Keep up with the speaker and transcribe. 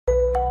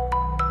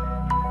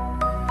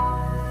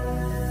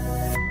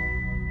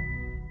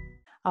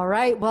All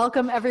right.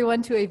 Welcome,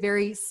 everyone, to a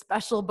very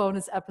special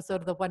bonus episode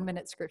of the 1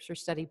 Minute Scripture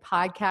Study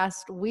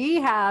podcast. We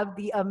have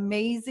the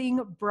amazing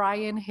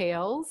Brian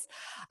Hales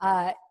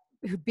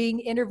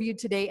being interviewed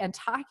today and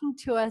talking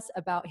to us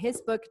about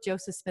his book,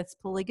 Joseph Smith's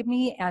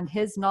Polygamy, and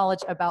his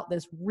knowledge about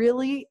this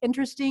really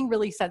interesting,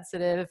 really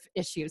sensitive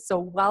issue. So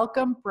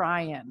welcome,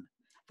 Brian.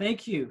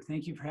 Thank you.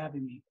 Thank you for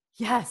having me.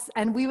 Yes,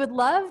 and we would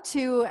love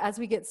to, as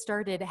we get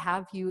started,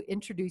 have you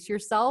introduce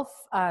yourself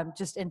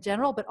just in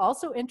general, but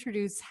also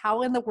introduce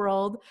how in the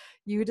world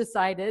you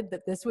decided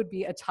that this would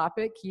be a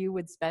topic you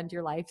would spend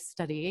your life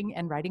studying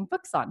and writing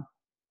books on.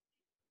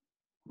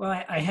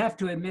 Well, I have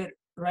to admit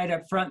right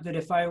up front that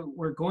if I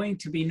were going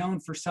to be known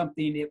for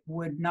something, it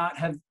would not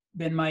have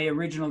been my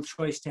original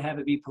choice to have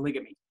it be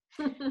polygamy.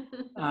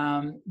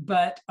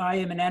 But I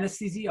am an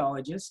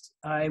anesthesiologist.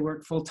 I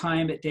work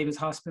full-time at Davis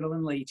Hospital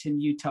in Layton,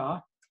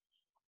 Utah.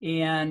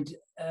 And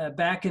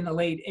back in the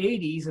late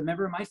 80s, a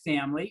member of my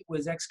family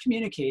was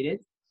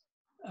excommunicated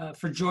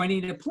for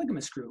joining a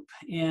polygamous group.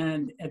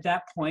 And at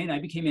that point, I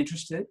became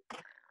interested,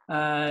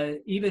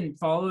 even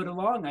followed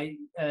along. I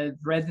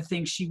read the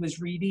things she was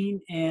reading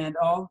and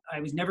all. I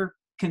was never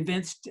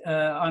convinced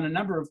on a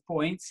number of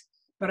points,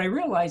 but I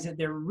realized that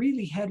there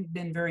really hadn't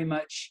been very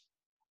much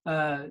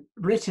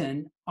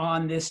written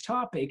on this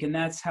topic. And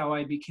that's how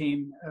I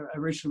became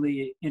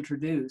originally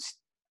introduced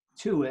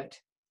to it.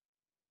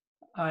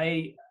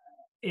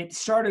 It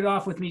started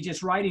off with me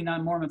just writing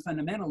on Mormon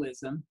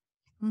fundamentalism,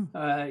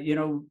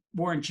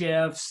 Warren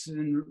Jeffs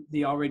and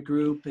the Allred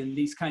Group and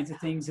these kinds of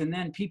things. And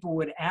then people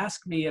would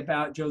ask me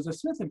about Joseph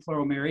Smith and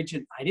plural marriage,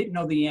 and I didn't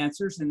know the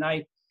answers. And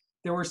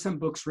there were some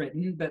books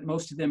written, but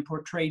most of them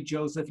portrayed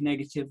Joseph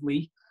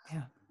negatively.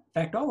 Yeah.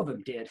 In fact, all of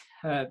them did,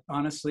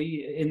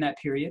 honestly, in that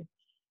period.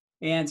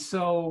 And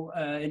so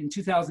in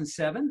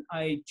 2007,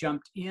 I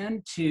jumped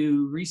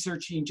into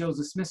researching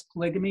Joseph Smith's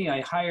polygamy.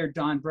 I hired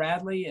Don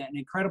Bradley, an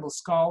incredible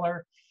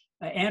scholar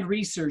and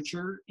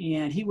researcher,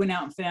 and he went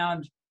out and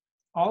found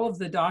all of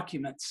the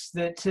documents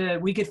that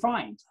we could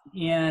find.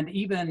 And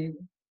even,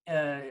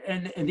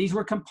 and these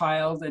were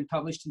compiled and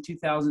published in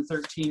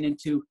 2013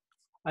 into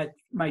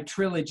my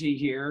trilogy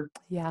here.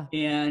 Yeah.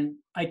 And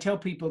I tell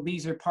people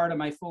these are part of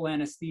my full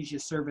anesthesia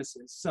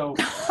services. So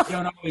I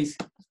don't always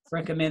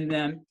recommend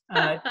them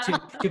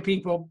to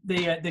people.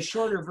 The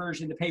shorter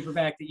version, the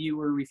paperback that you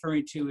were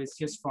referring to, is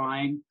just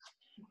fine.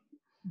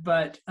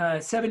 But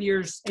 8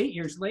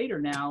 years later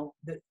now,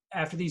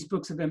 after these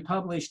books have been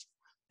published,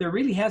 there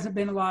really hasn't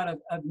been a lot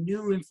of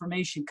new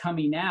information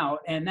coming out.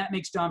 And that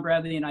makes Don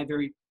Bradley and I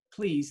very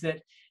pleased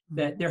that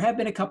there have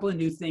been a couple of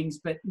new things,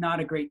 but not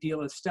a great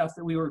deal of stuff.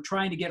 That we were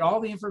trying to get all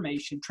the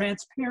information,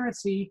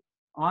 transparency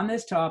on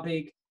this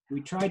topic. We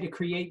tried to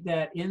create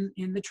that in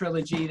the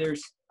trilogy.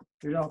 There's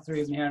all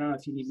three of them here. I don't know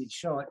if you need me to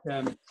show it.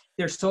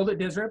 They're sold at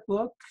Deseret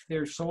Book.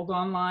 They're sold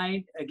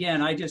online.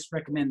 Again, I just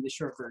recommend the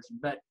short version.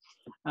 But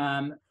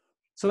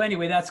so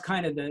anyway, that's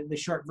kind of the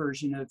short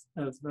version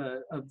of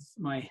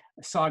my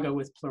saga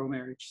with plural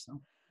marriage.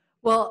 So.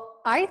 Well,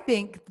 I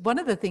think one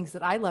of the things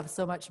that I love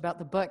so much about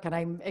the book, and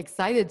I'm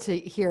excited to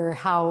hear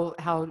how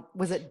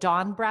was it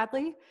Don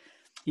Bradley?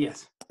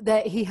 Yes.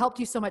 That he helped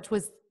you so much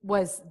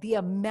was the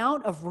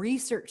amount of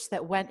research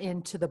that went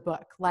into the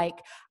book. Like,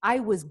 I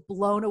was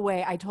blown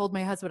away. I told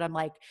my husband, I'm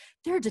like,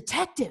 they're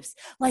detectives.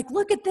 Like,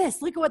 look at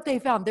this, look at what they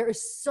found. There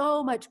is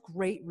so much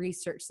great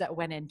research that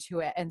went into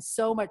it and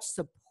so much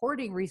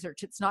supporting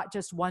research. It's not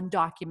just one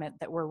document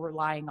that we're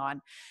relying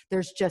on.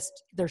 There's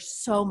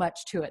so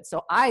much to it.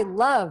 So I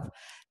love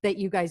that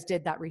you guys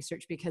did that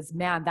research, because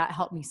man, that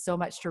helped me so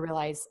much to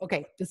realize,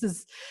 okay, this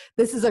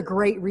is a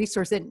great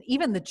resource. And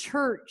even the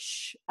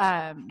church,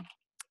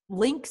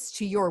 links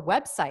to your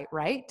website,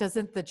 right?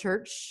 Doesn't the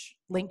church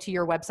link to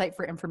your website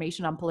for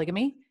information on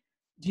polygamy?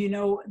 Do you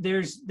know,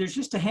 there's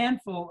just a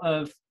handful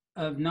of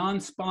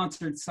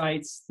non-sponsored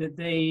sites that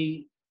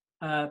they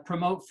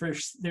promote for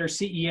their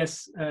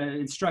CES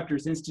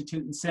instructors,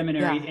 Institute and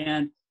Seminary,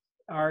 and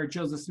our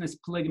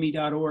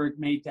josephsmithpolygamy.org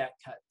made that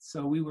cut.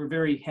 So we were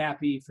very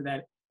happy for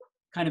that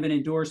kind of an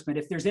endorsement.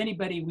 If there's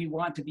anybody we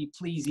want to be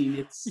pleasing,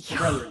 it's the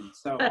brethren.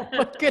 So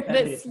oh,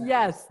 goodness,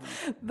 yes,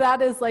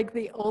 that is like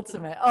the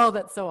ultimate. Oh,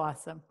 that's so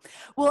awesome.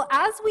 Well,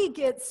 as we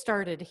get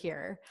started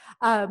here,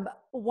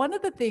 one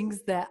of the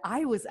things that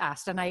I was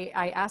asked, and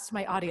I asked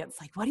my audience,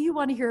 like, what do you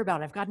want to hear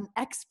about? I've got an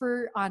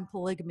expert on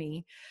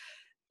polygamy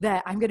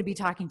that I'm going to be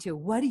talking to.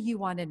 What do you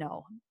want to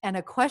know? And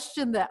a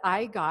question that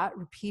I got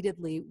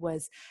repeatedly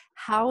was,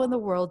 how in the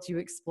world do you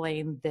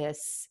explain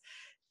this,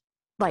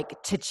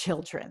 like, to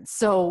children?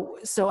 So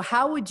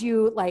how would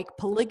you, like,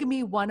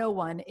 Polygamy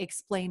 101,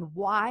 explain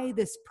why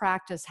this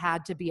practice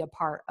had to be a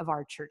part of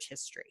our church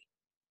history?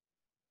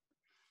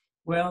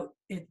 Well,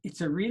 it's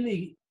a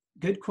really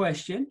good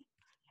question.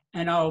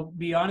 And I'll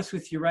be honest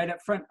with you right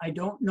up front, I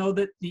don't know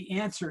that the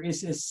answer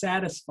is as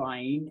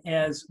satisfying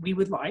as we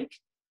would like.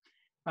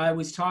 I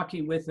was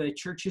talking with a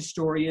church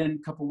historian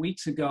a couple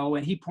weeks ago,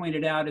 and he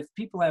pointed out if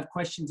people have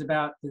questions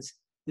about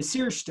the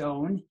seer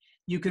stone,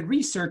 you could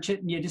research it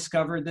and you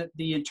discover that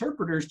the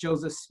interpreters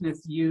Joseph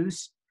Smith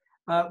used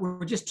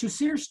were just two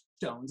seer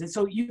stones. And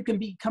so you can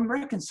become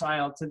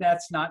reconciled to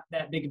that's not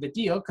that big of a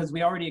deal because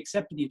we already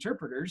accepted the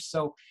interpreters,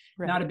 so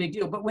not a big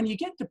deal. But when you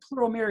get to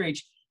plural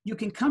marriage, you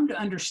can come to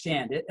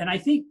understand it. And I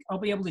think I'll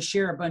be able to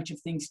share a bunch of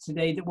things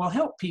today that will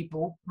help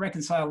people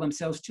reconcile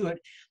themselves to it.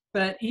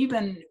 But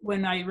even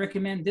when I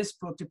recommend this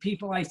book to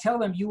people, I tell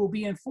them you will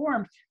be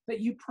informed, but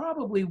you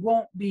probably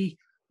won't be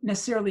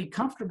necessarily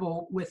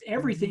comfortable with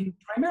everything,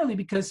 primarily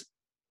because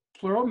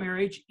plural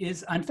marriage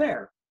is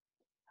unfair.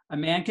 A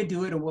man can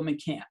do it, a woman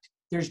can't.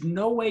 There's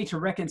no way to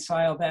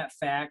reconcile that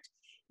fact.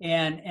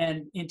 And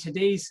in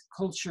today's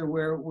culture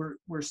where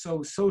we're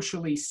so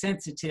socially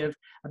sensitive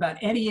about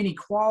any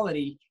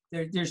inequality,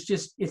 there's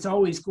just, it's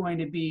always going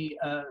to be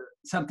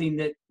something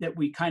that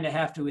we kind of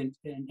have to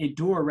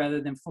endure rather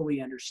than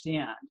fully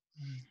understand.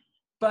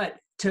 But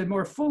to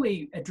more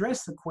fully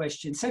address the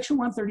question, Section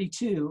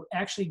 132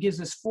 actually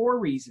gives us 4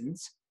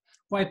 reasons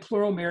why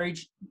plural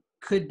marriage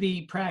could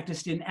be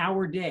practiced in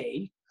our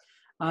day.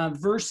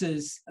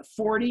 Verses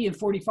 40 and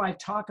 45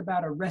 talk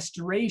about a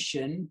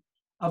restoration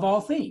of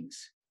all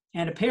things.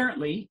 And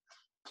apparently,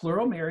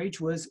 plural marriage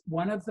was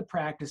one of the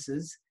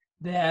practices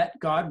that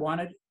God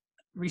wanted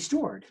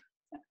restored.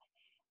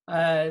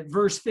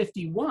 Verse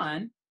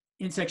 51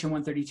 in Section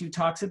 132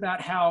 talks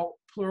about how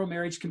plural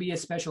marriage can be a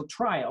special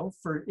trial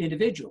for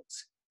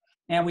individuals.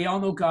 And we all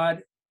know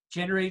God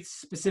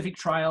generates specific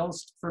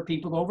trials for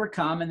people to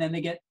overcome, and then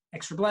they get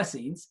extra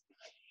blessings.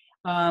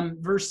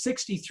 Verse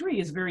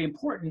 63 is a very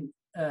important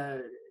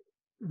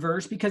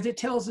verse because it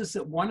tells us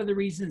that one of the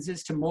reasons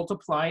is to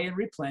multiply and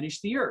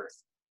replenish the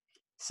earth.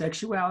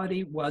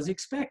 Sexuality was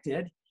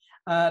expected,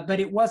 but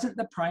it wasn't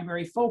the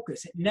primary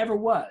focus. It never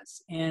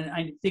was. And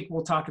I think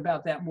we'll talk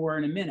about that more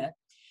in a minute.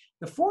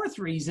 The 4th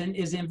reason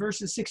is in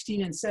verses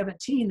 16 and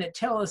 17 that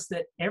tell us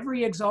that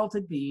every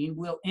exalted being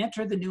will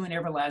enter the new and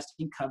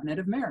everlasting covenant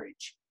of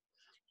marriage.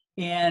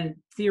 And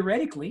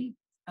theoretically,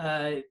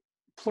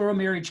 plural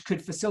marriage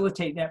could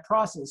facilitate that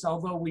process,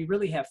 although we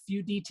really have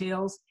few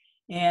details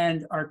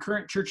and our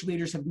current church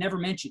leaders have never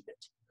mentioned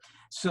it.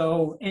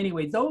 So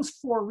anyway, those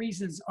 4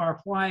 reasons are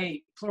why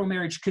plural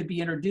marriage could be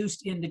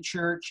introduced in the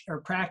church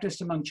or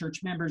practiced among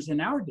church members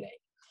in our day.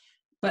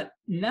 But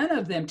none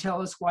of them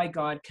tell us why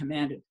God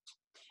commanded it.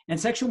 And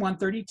Section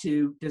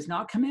 132 does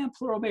not command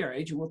plural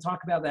marriage, and we'll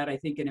talk about that, I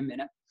think, in a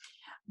minute.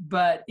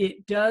 But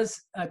it does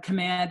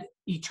command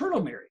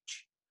eternal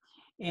marriage.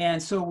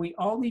 And so we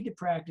all need to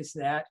practice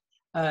that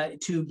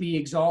to be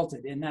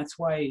exalted. And that's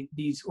why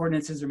these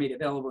ordinances are made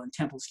available in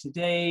temples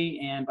today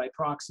and by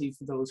proxy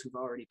for those who've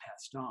already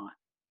passed on.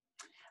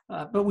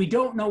 But we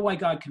don't know why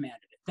God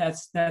commanded it.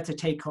 That's a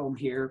take home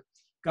here.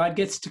 God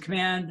gets to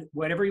command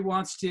whatever he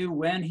wants to,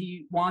 when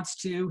he wants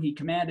to. He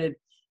commanded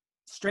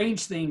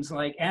strange things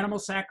like animal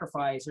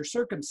sacrifice or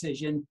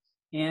circumcision.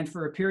 And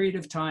for a period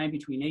of time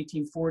between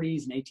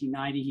 1840s and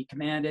 1890, he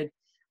commanded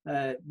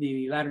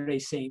the Latter-day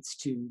Saints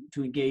to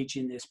engage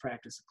in this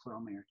practice of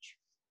plural marriage.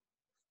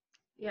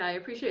 Yeah, I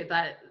appreciate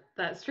that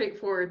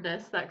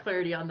straightforwardness, that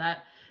clarity on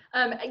that.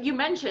 You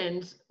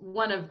mentioned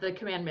one of the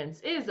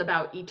commandments is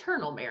about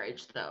eternal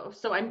marriage, though.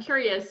 So I'm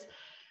curious,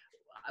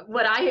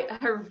 what I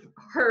have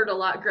heard a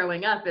lot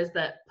growing up is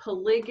that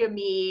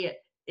polygamy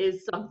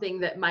is something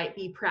that might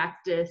be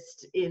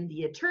practiced in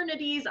the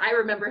eternities. I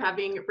remember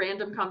having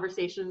random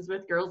conversations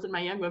with girls in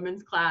my young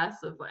women's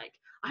class of like,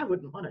 I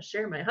wouldn't want to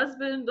share my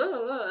husband,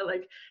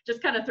 like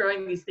just kind of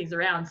throwing these things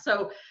around.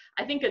 So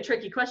I think a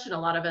tricky question a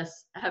lot of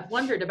us have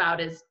wondered about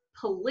is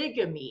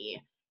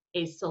polygamy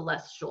a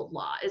celestial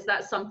law? Is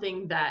that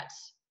something that,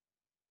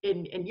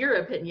 in your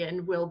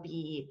opinion, will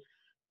be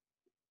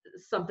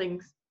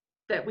something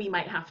that we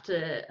might have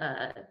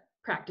to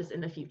practice in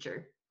the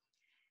future?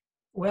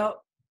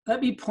 Well, let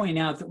me point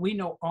out that we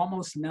know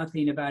almost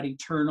nothing about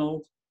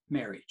eternal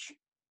marriage.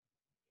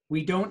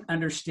 We don't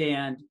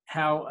understand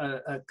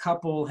how a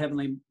couple,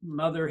 Heavenly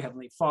Mother,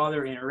 Heavenly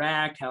Father,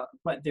 interact,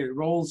 what their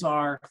roles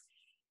are.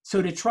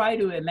 So to try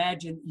to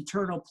imagine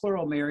eternal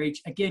plural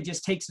marriage, again,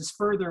 just takes us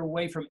further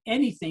away from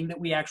anything that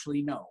we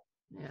actually know.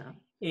 Yeah.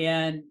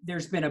 And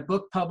there's been a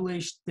book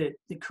published that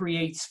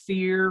creates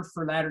fear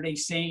for Latter-day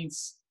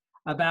Saints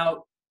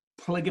about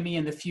polygamy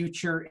in the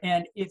future,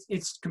 and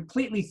it's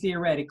completely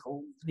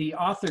theoretical. The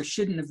author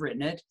shouldn't have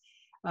written it,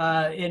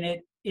 and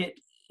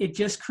it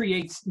just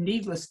creates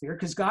needless fear,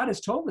 because God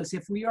has told us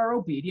if we are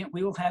obedient,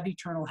 we will have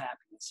eternal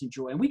happiness and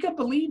joy, and we can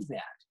believe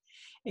that.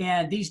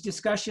 And these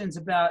discussions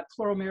about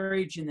plural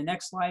marriage in the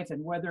next life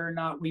and whether or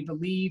not we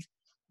believe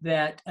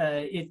that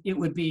it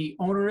would be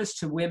onerous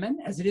to women,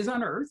 as it is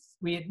on earth,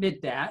 we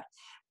admit that.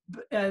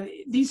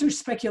 These are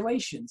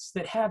speculations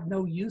that have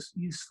no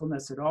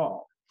usefulness at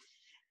all.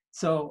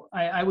 So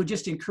I would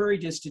just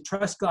encourage us to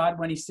trust God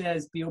when he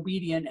says, be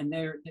obedient, and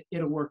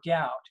it'll work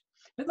out.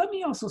 But let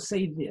me also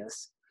say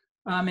this.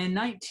 In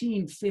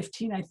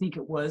 1915, I think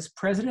it was,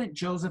 President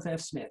Joseph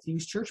F. Smith, he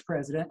was church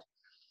president,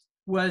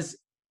 was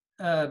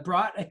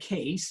brought a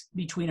case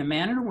between a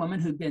man and a woman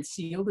who'd been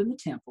sealed in the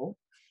temple,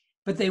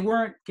 but they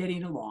weren't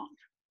getting along.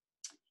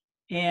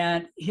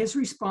 And his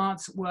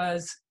response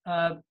was,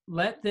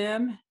 let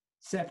them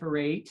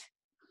separate,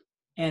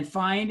 and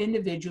find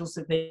individuals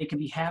that they can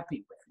be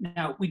happy with.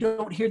 Now, we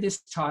don't hear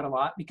this taught a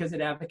lot because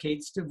it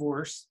advocates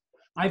divorce.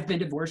 I've been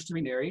divorced and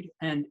remarried,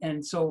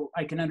 and so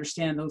I can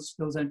understand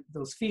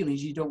those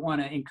feelings. You don't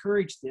want to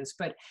encourage this.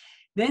 But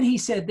then he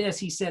said this,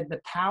 he said,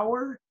 the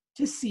power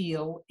to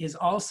seal is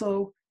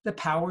also the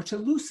power to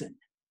loosen.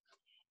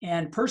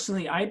 And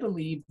personally, I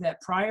believe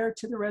that prior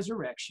to the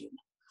resurrection,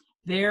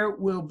 there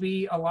will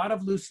be a lot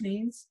of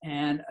loosenings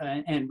and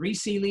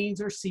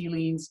resealings or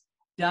sealings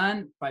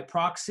done by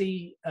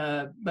proxy,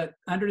 but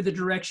under the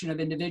direction of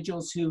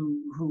individuals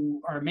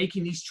who are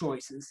making these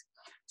choices,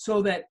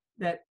 so that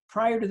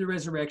prior to the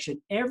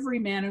resurrection, every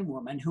man and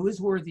woman who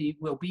is worthy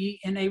will be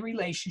in a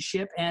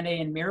relationship and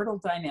a marital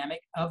dynamic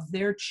of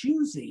their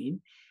choosing,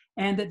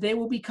 and that they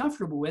will be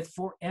comfortable with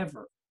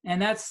forever.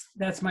 And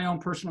that's my own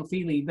personal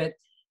feeling. But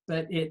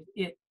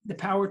the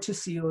power to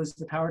seal is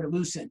the power to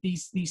loosen.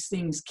 These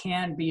things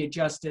can be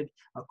adjusted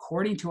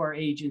according to our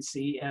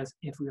agency as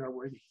if we are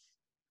worthy.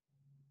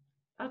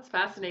 That's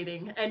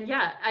fascinating. And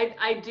yeah,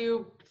 I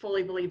do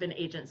fully believe in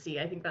agency.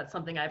 I think that's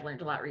something I've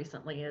learned a lot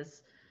recently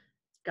is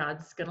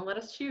God's going to let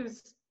us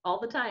choose all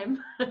the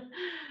time.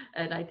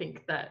 And I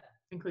think that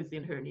includes the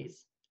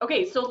internees.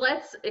 Okay, so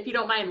let's, if you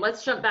don't mind,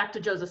 let's jump back to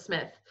Joseph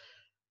Smith.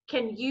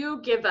 Can you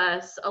give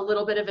us a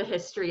little bit of a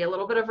history, a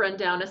little bit of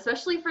rundown,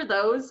 especially for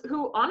those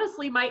who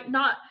honestly might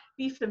not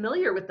be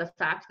familiar with the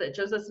fact that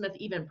Joseph Smith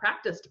even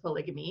practiced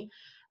polygamy?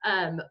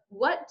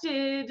 What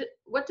did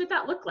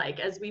that look like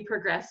as we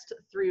progressed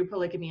through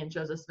polygamy in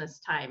Joseph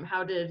Smith's time?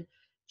 How did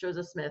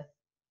Joseph Smith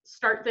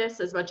start this,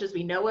 as much as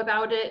we know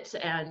about it,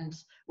 and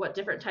what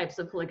different types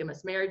of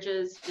polygamous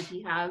marriages did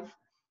he have?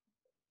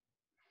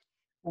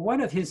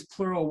 One of his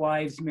plural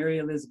wives, Mary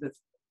Elizabeth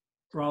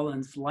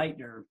Rollins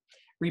Leitner,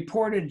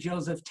 reported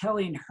Joseph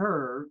telling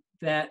her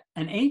that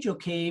an angel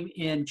came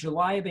in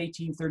July of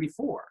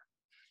 1834,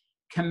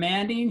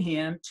 commanding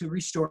him to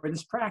restore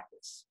this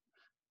practice.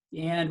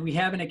 And we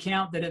have an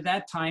account that at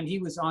that time he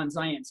was on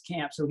Zion's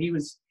camp, so he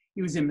was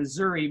in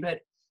Missouri, but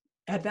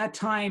at that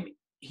time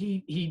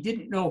he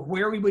didn't know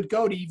where we would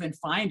go to even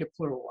find a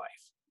plural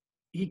wife.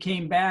 He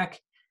came back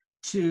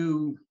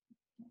to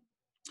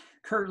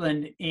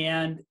Kirtland,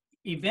 and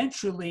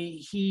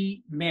eventually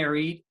he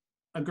married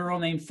a girl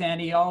named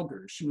Fanny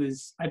Alger. She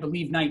was, I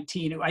believe,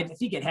 19. I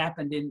think it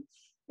happened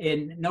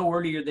in no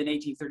earlier than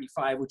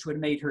 1835, which would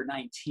have made her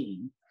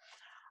 19.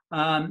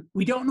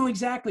 We don't know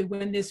exactly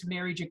when this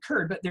marriage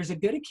occurred, but there's a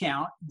good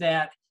account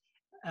that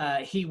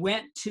he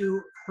went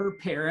to her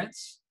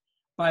parents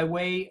by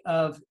way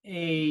of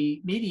a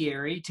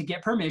mediary to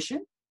get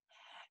permission.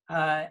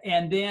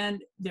 And then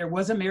there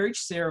was a marriage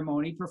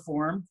ceremony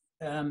performed.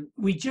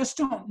 We just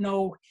don't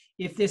know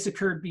if this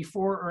occurred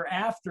before or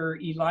after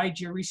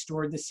Elijah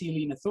restored the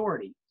sealing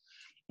authority.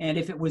 And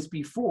if it was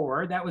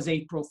before, that was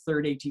April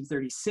 3rd,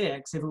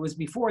 1836. If it was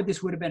before,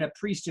 this would have been a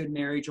priesthood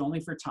marriage only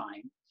for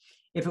time.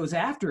 If it was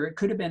after, it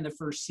could have been the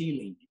first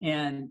sealing.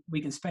 And we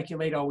can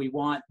speculate all we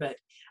want, but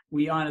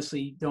we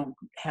honestly don't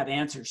have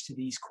answers to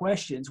these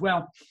questions.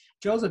 Well,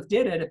 Joseph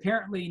did it,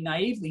 apparently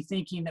naively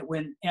thinking that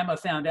when Emma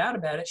found out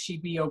about it,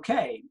 she'd be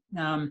okay.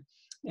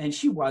 And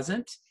she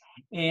wasn't.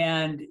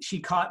 And she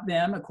caught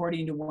them,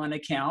 according to one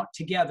account,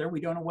 together.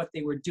 We don't know what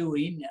they were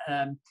doing,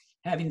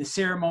 having the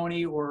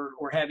ceremony or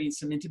having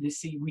some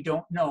intimacy. We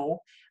don't know.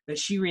 But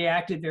she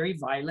reacted very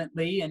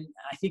violently, and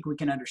I think we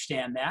can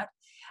understand that.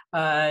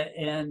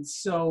 And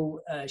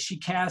so she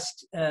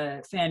cast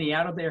Fanny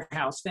out of their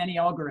house. Fanny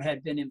Alger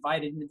had been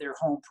invited into their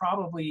home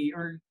probably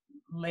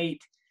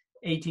late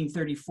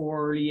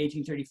 1834, early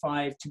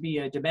 1835 to be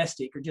a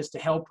domestic or just a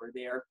helper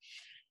there.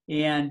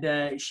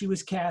 And she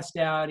was cast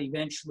out.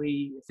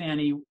 Eventually,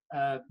 Fanny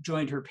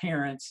joined her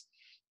parents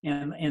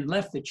and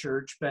left the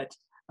church. But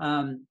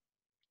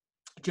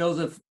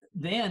Joseph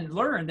then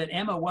learned that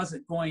Emma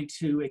wasn't going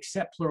to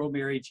accept plural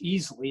marriage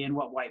easily, and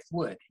what wife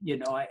would,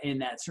 in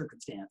that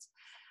circumstance.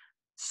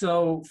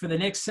 So for the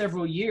next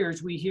several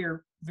years, we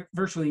hear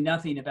virtually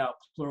nothing about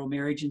plural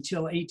marriage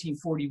until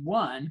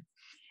 1841.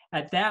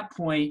 At that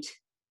point,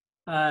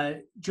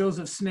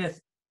 Joseph Smith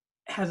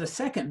has a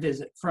second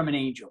visit from an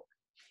angel.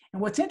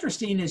 And what's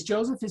interesting is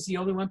Joseph is the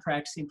only one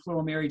practicing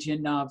plural marriage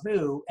in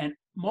Nauvoo, and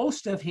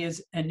most of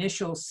his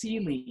initial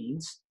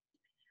sealings,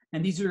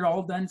 and these are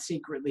all done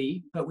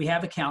secretly, but we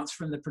have accounts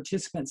from the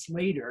participants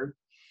later,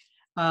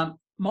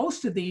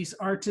 most of these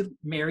are to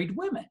married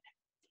women.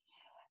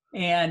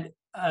 And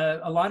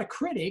a lot of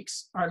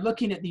critics are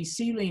looking at these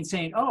sealings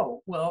saying,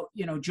 oh, well,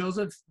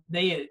 Joseph,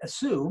 they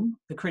assume,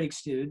 the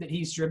critics do, that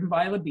he's driven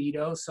by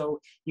libido, so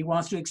he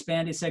wants to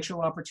expand his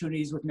sexual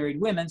opportunities with married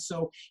women,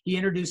 so he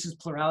introduces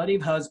plurality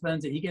of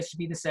husbands, and he gets to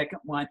be the second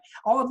one.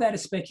 All of that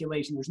is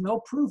speculation. There's no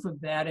proof of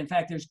that. In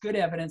fact, there's good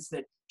evidence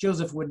that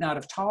Joseph would not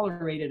have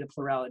tolerated a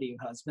plurality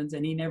of husbands,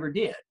 and he never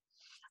did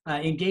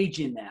engage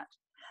in that.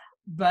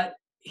 But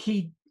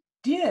he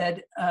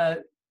did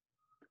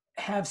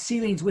have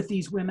sealings with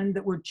these women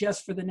that were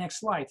just for the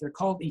next life. They're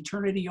called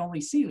eternity-only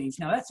sealings.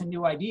 Now, that's a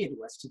new idea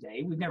to us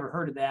today. We've never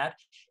heard of that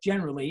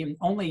generally, and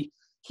only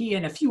he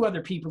and a few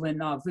other people in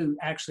Nauvoo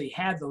actually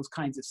had those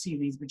kinds of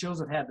sealings, but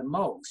Joseph had the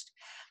most.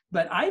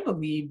 But I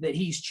believe that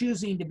he's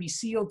choosing to be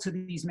sealed to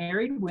these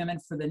married women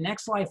for the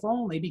next life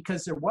only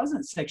because there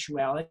wasn't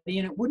sexuality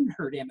and it wouldn't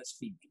hurt Emma's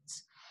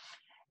feelings.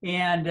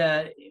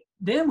 And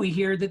then we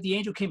hear that the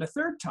angel came a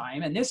third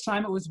time, and this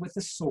time it was with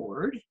a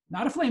sword,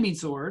 not a flaming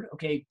sword,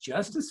 okay,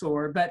 just a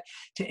sword, but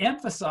to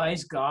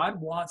emphasize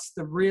God wants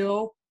the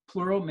real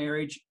plural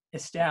marriage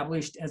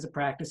established as a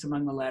practice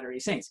among the Latter-day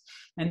Saints.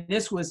 And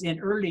this was in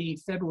early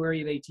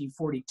February of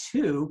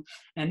 1842,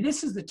 and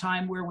this is the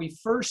time where we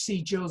first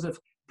see Joseph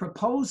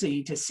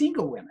proposing to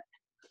single women,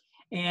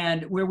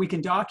 and where we can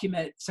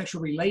document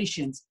sexual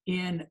relations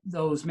in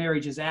those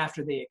marriages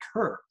after they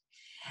occur.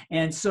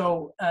 And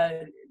so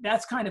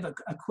that's kind of a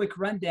quick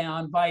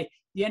rundown. By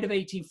the end of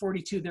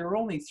 1842, there were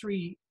only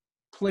 3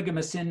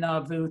 polygamists in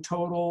Nauvoo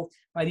total.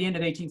 By the end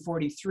of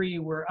 1843,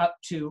 we're up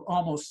to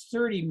almost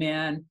 30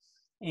 men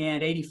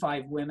and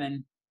 85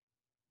 women.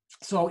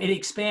 So it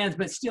expands,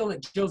 but still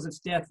at Joseph's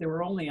death, there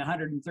were only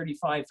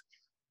 135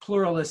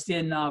 pluralists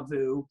in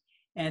Nauvoo.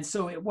 And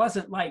so it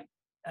wasn't like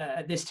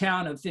this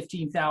town of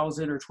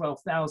 15,000 or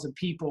 12,000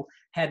 people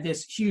had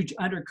this huge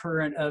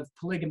undercurrent of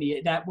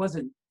polygamy. That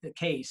wasn't the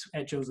case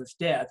at Joseph's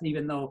death,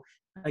 even though,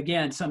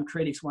 again, some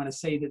critics want to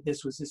say that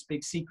this was this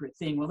big secret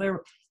thing. Well,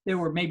 there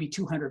were maybe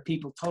 200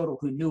 people total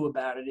who knew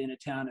about it in a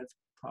town of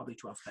probably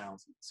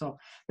 12,000. So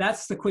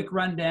that's the quick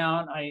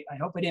rundown. I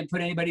hope I didn't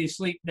put anybody to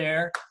sleep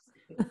there.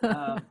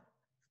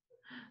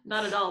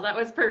 Not at all. That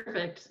was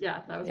perfect.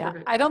 Yeah, that was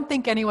perfect. I don't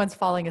think anyone's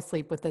falling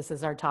asleep with this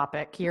as our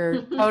topic.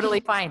 You're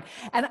totally fine.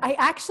 And I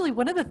actually,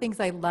 one of the things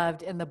I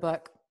loved in the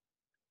book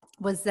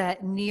was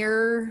that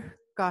near,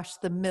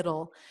 the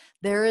middle,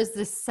 there is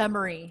this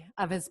summary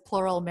of his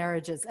plural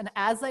marriages. And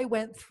as I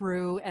went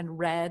through and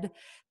read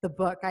the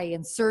book, I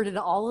inserted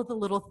all of the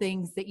little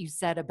things that you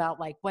said about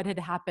like what had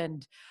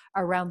happened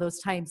around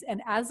those times.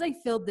 And as I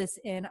filled this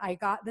in, I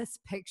got this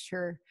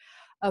picture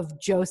of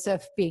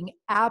Joseph being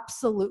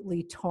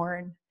absolutely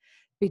torn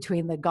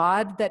between the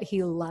God that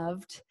he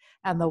loved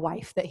and the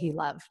wife that he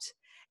loved,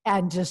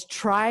 and just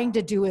trying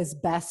to do his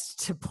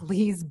best to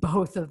please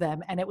both of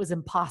them. And it was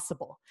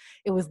impossible.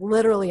 It was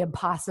literally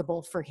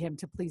impossible for him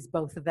to please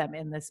both of them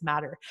in this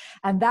matter.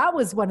 And that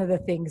was one of the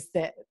things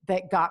that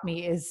got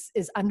me is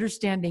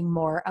understanding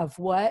more of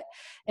what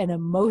an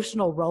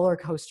emotional roller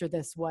coaster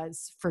this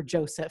was for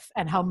Joseph,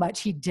 and how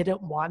much he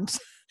didn't want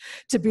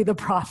to be the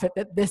prophet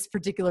that this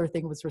particular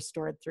thing was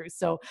restored through.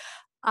 So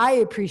I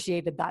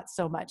appreciated that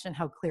so much, and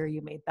how clear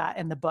you made that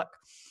in the book.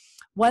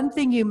 One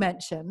thing you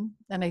mentioned,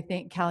 and I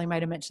think Callie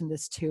might have mentioned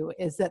this too,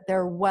 is that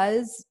there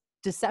was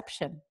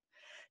deception.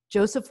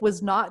 Joseph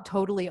was not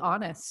totally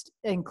honest,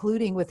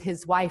 including with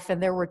his wife.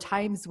 And there were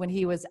times when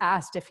he was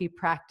asked if he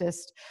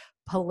practiced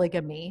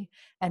polygamy,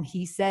 and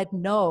he said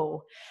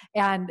no.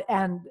 And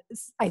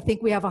I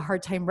think we have a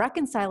hard time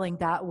reconciling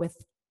that with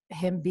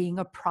him being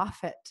a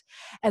prophet.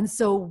 And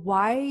so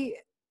why,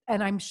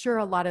 and I'm sure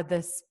a lot of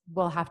this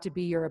will have to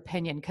be your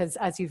opinion, because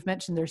as you've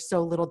mentioned, there's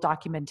so little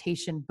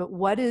documentation, but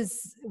what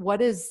is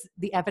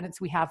the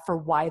evidence we have for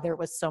why there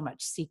was so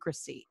much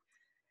secrecy?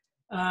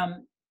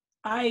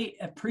 I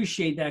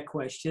appreciate that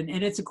question.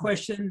 And it's a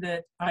question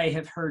that I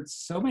have heard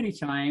so many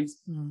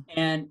times,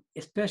 and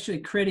especially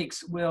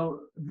critics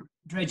will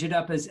dredge it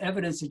up as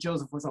evidence that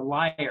Joseph was a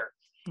liar.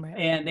 Right.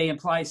 And they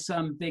imply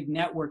some big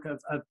network of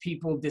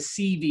people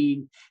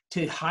deceiving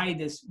to hide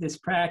this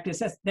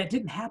practice. That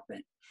didn't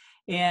happen.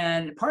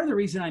 And part of the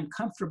reason I'm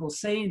comfortable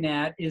saying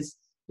that is,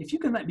 if you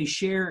can let me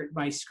share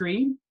my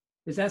screen,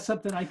 is that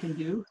something I can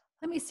do?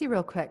 Let me see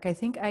real quick. I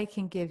think I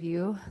can give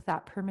you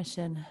that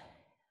permission.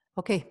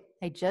 Okay,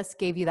 I just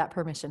gave you that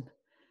permission.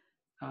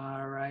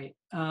 All right.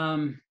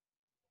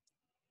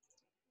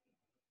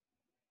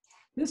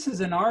 This is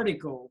an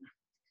article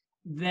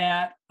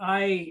that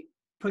I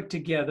put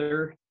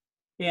together,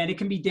 and it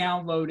can be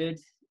downloaded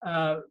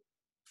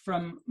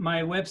from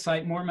my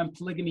website,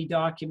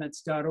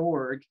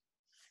 MormonPolygamyDocuments.org,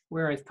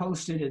 where I've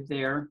posted it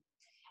there.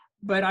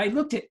 But I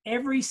looked at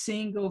every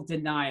single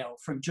denial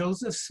from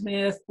Joseph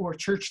Smith or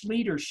church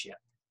leadership.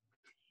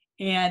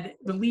 And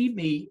believe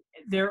me,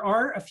 there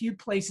are a few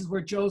places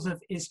where Joseph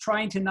is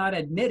trying to not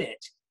admit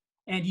it.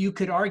 And you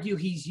could argue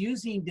he's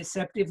using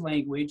deceptive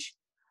language,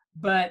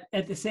 but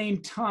at the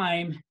same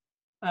time,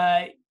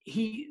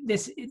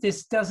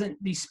 this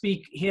doesn't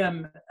bespeak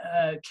him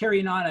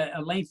carrying on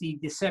a lengthy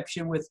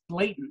deception with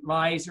blatant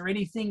lies or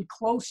anything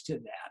close to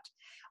that.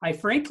 I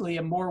frankly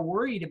am more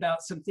worried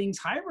about some things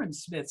Hiram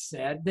Smith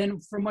said than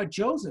from what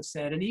Joseph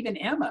said, and even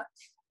Emma.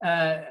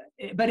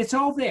 But it's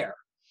all there.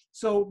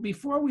 So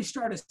before we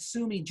start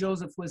assuming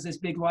Joseph was this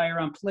big liar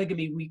on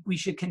polygamy, we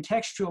should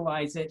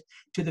contextualize it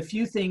to the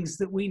few things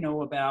that we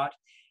know about.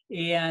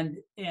 And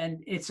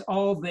it's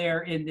all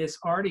there in this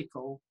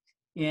article.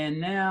 And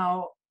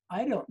now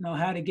I don't know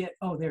how to get,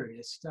 oh, there it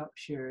is. Stop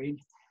sharing.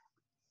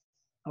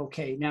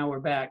 Okay, now we're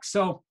back.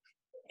 So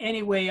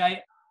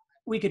anyway,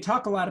 we could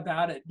talk a lot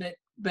about it,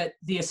 but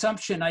the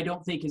assumption I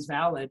don't think is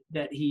valid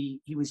that he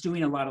was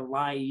doing a lot of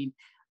lying.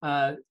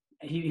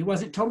 He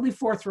wasn't totally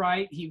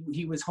forthright.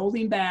 He was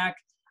holding back,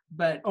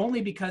 but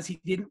only because he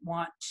didn't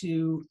want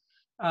to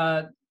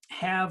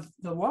have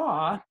the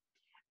law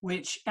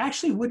which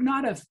actually would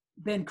not have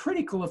been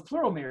critical of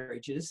plural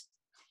marriages.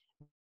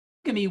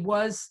 Polygamy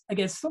was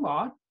against the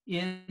law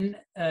in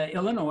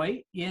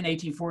Illinois in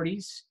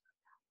 1840s,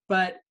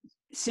 but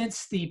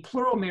since the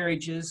plural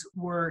marriages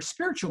were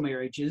spiritual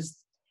marriages,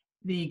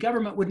 the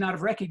government would not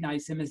have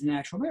recognized them as an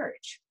actual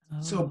marriage.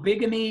 Oh. So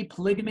bigamy,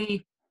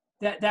 polygamy,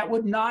 that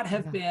would not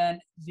have been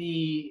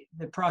the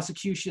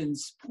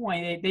prosecution's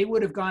point. They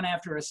would have gone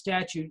after a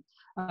statute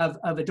of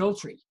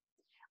adultery.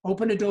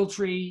 Open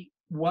adultery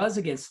was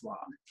against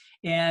law,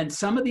 and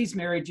some of these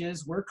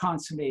marriages were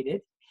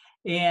consummated,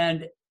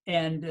 and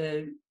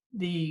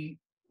the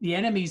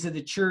enemies of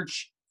the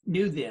church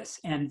knew this,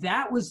 and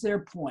that was their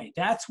point.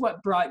 That's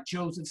what brought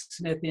Joseph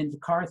Smith into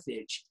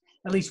Carthage,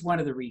 at least one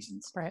of the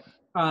reasons. Right.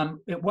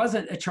 It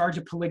wasn't a charge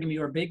of polygamy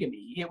or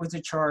bigamy. It was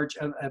a charge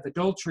of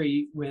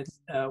adultery with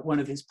one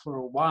of his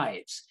plural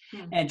wives.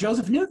 Mm-hmm. And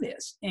Joseph knew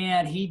this,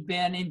 and he'd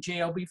been in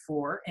jail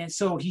before, and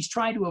so he's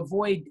trying to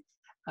avoid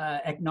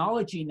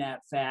acknowledging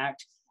that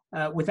fact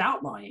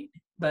without lying.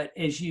 But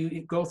as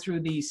you go through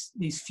these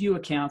few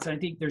accounts, I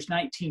think there's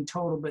 19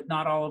 total, but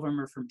not all of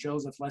them are from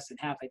Joseph, less than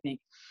half, I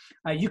think.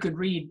 You could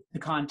read the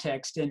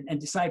context and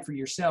decide for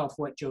yourself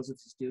what Joseph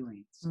is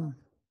doing. So. Mm.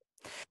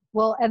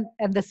 Well,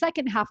 and the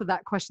second half of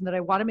that question that I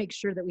want to make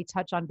sure that we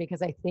touch on,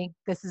 because I think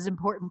this is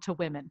important to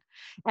women.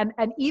 And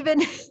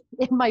even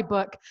in my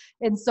book,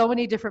 in so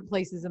many different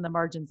places in the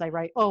margins, I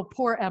write, oh,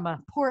 poor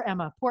Emma, poor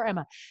Emma, poor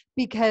Emma,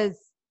 because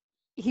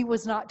he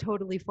was not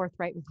totally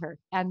forthright with her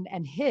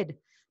and hid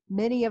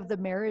many of the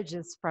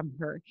marriages from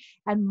her.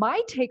 And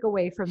my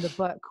takeaway from the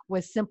book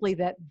was simply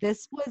that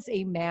this was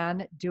a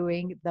man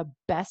doing the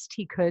best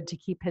he could to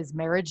keep his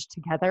marriage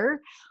together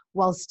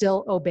while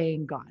still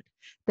obeying God.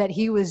 That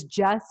he was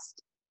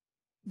just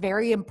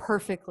very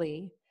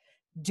imperfectly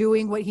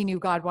doing what he knew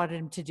God wanted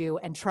him to do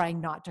and trying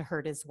not to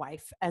hurt his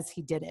wife as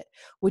he did it.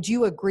 Would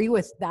you agree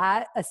with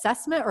that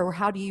assessment, or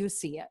how do you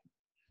see it?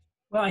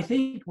 Well, I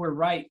think we're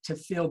right to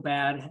feel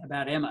bad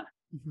about Emma.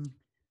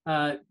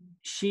 Mm-hmm.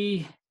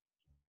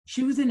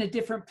 She was in a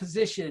different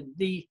position.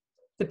 The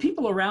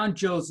people around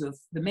Joseph,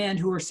 the men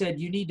who were said,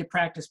 you need to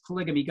practice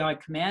polygamy,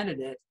 God commanded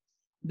it,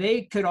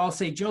 they could all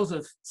say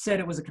Joseph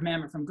said it was a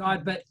commandment from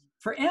God. But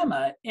for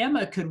Emma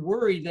could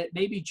worry that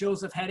maybe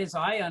Joseph had his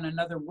eye on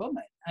another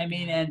woman. I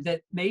mean, and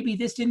that maybe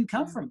this didn't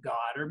come from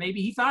God, or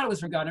maybe he thought it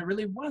was from God and it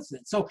really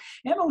wasn't. So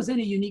Emma was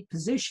in a unique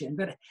position.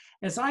 But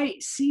as I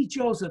see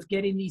Joseph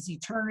getting these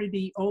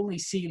eternity-only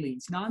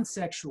sealings,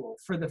 non-sexual,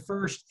 for the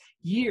first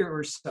year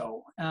or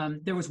so,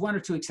 there was one or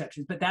two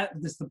exceptions, but that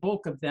was the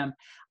bulk of them.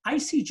 I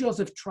see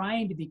Joseph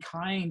trying to be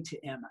kind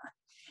to Emma.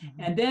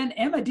 Mm-hmm. And then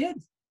Emma did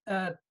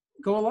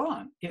go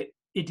along.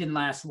 It didn't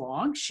last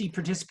long. She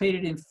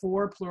participated in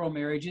 4 plural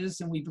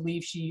marriages, and we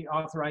believe she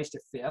authorized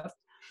a 5th.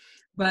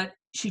 But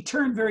she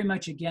turned very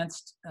much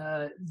against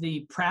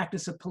the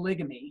practice of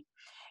polygamy.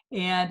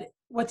 And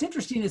what's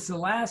interesting is the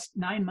last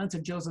 9 months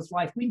of Joseph's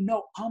life, we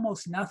know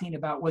almost nothing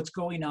about what's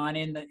going on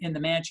in the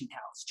mansion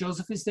house.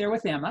 Joseph is there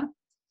with Emma.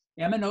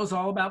 Emma knows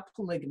all about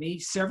polygamy.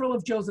 Several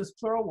of Joseph's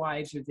plural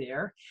wives are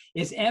there.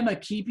 Is Emma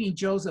keeping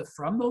Joseph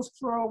from those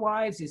plural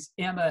wives? Is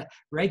Emma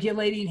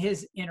regulating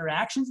his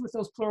interactions with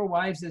those plural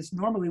wives as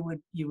normally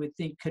you would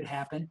think could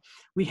happen?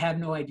 We have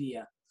no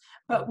idea.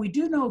 But we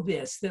do know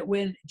this, that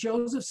when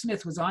Joseph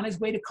Smith was on his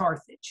way to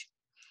Carthage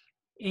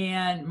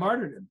and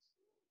martyrdom,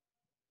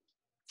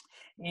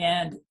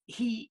 and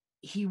he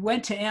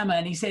went to Emma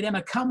and he said,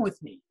 Emma, come with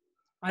me.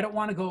 I don't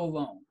want to go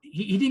alone.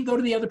 He didn't go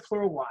to the other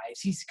plural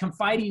wives. He's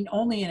confiding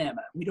only in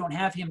Emma. We don't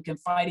have him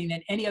confiding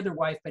in any other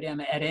wife but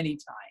Emma at any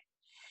time.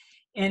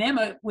 And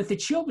Emma, with the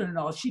children and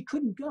all, she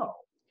couldn't go.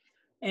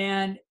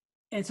 And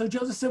so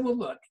Joseph said, well,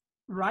 look,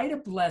 write a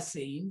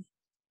blessing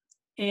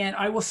and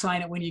I will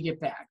sign it when you get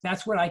back.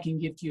 That's what I can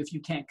give to you if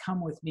you can't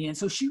come with me. And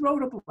so she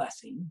wrote a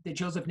blessing that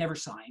Joseph never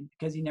signed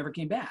because he never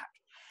came back.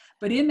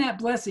 But in that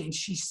blessing,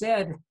 she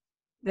said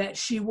that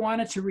she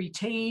wanted to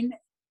retain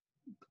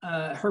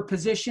her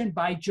position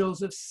by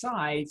Joseph's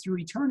side through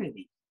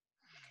eternity.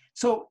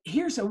 So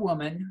here's a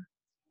woman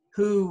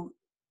who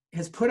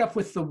has put up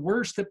with the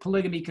worst that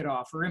polygamy could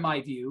offer, in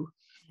my view,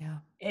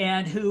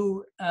 and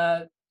who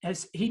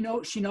she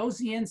knows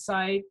the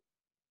inside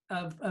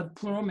of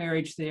plural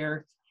marriage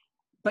there,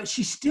 but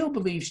she still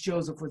believes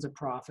Joseph was a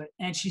prophet,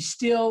 and she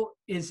still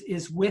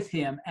is with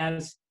him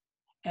as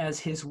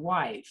his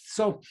wife.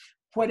 So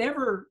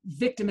whatever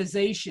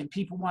victimization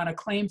people want to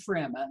claim for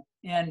Emma,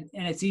 and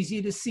it's easy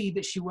to see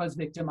that she was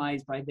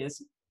victimized by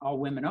this. All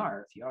women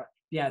are, if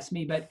you ask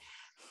me. But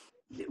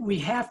we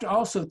have to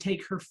also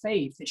take her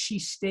faith that she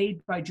stayed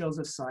by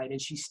Joseph's side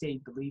and she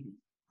stayed believing.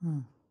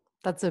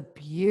 That's a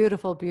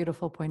beautiful,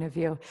 beautiful point of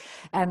view.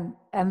 And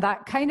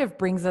that kind of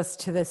brings us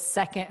to the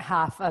second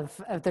half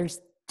of there's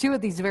 2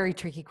 of these very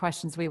tricky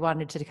questions we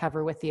wanted to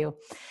cover with you.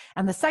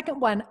 And the second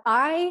one,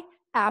 I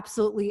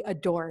absolutely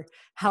adore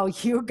how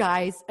you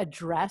guys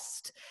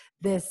addressed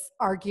this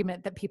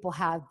argument that people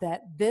have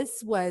that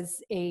this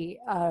was a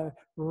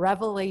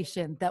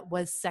revelation that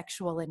was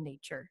sexual in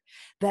nature,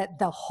 that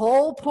the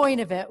whole point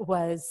of it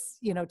was,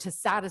 to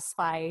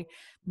satisfy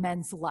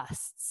men's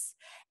lusts.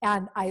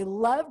 And I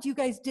loved you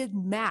guys did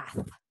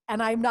math.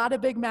 And I'm not a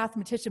big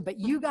mathematician, but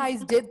you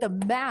guys did the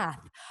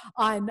math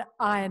on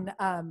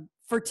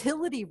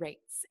fertility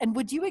rates. And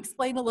would you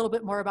explain a little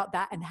bit more about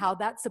that and how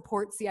that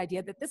supports the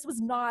idea that this was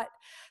not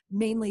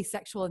mainly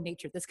sexual in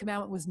nature? This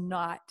commandment was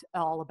not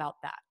all about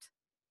that.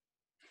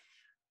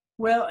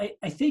 Well,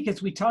 I think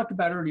as we talked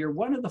about earlier,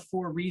 one of the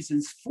 4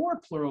 reasons for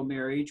plural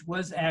marriage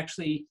was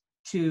actually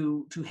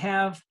to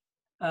have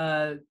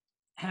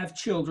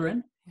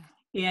children. Yeah.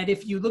 And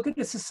if you look at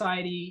a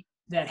society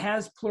that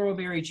has plural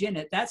marriage in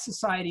it, that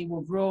society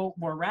will grow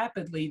more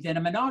rapidly than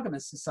a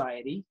monogamous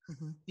society.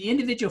 Mm-hmm. The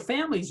individual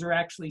families are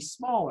actually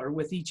smaller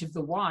with each of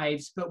the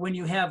wives, but when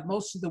you have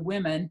most of the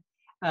women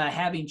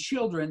having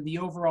children, the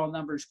overall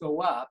numbers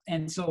go up.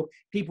 And so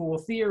people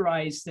will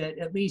theorize that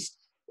at least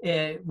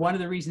one of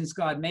the reasons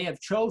God may have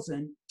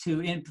chosen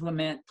to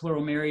implement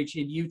plural marriage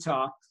in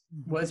Utah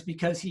was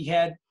because he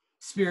had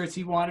spirits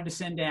he wanted to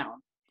send down.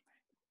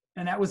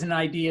 And that was an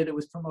idea that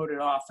was promoted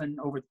often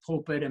over the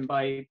pulpit and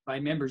by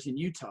members in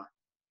Utah.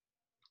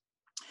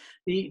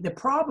 The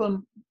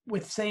problem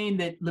with saying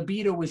that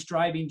libido was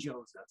driving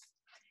Joseph,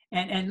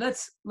 and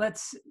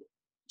let's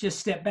just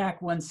step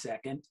back 1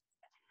 second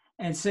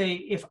and say,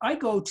 if I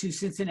go to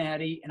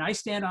Cincinnati and I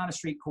stand on a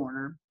street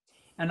corner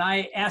and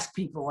I ask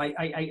people,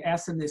 I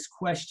ask them this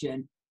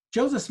question: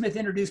 Joseph Smith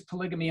introduced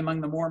polygamy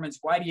among the Mormons.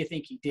 Why do you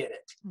think he did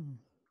it?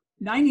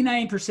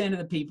 99% of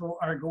the people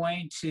are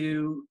going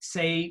to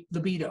say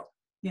libido.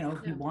 You know,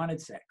 he wanted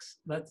sex.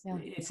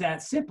 It's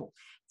that simple.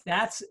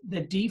 That's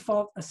the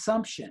default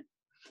assumption.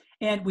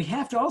 And we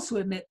have to also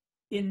admit,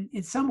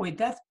 in some way,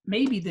 that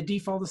may be the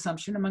default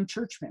assumption among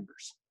church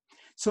members.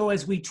 So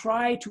as we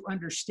try to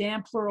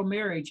understand plural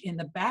marriage, in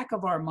the back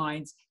of our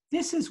minds,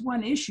 this is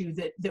one issue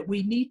that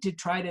we need to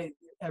try to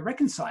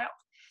reconcile,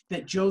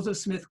 that Joseph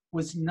Smith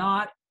was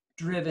not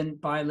driven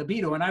by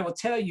libido. And I will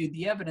tell you,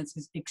 the evidence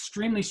is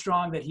extremely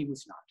strong that he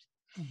was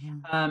not.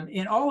 Mm-hmm.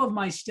 In all of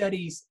my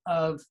studies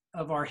of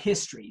our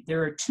history,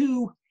 there are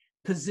 2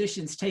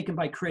 positions taken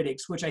by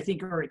critics, which I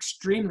think are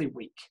extremely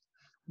weak.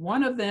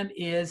 One of them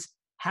is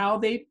how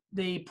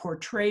they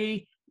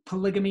portray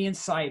polygamy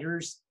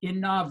insiders in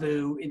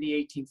Nauvoo in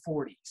the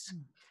 1840s.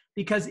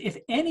 Because if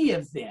any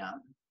of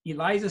them,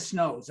 Eliza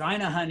Snow,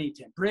 Zina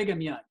Huntington,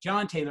 Brigham Young,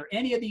 John Taylor,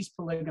 any of these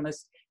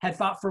polygamists had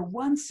thought for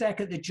 1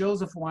 second that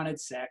Joseph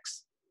wanted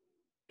sex,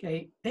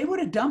 okay, they would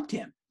have dumped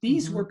him.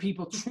 These were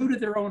people true to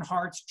their own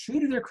hearts, true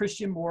to their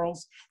Christian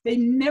morals. They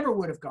never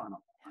would have gone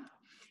along.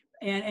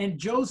 And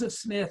Joseph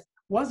Smith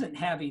wasn't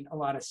having a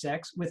lot of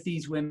sex with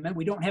these women.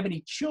 We don't have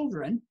any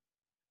children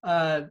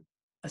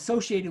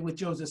associated with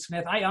Joseph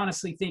Smith. I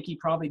honestly think he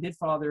probably did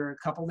father a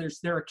couple.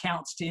 There are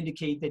accounts to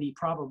indicate that he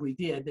probably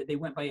did, that they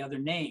went by other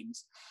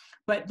names.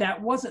 But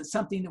that wasn't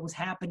something that was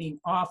happening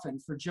often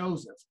for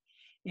Joseph.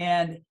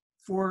 And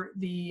for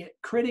the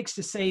critics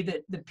to say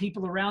that the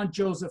people around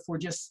Joseph were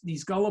just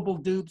these gullible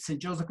dupes, and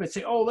Joseph would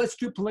say, oh, let's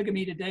do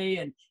polygamy today,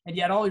 and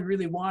yet all he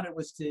really wanted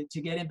was to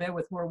get in bed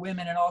with more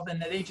women and all, then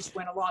they just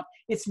went along.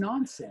 It's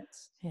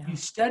nonsense. Yeah. You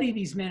study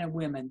these men and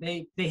women,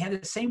 they had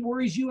the same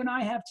worries you and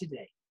I have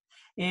today,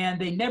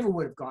 and they never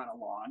would have gone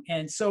along.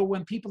 And so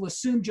when people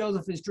assume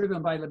Joseph is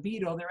driven by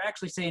libido, they're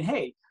actually saying,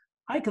 hey,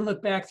 I can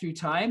look back through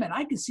time and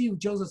I can see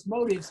Joseph's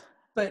motives,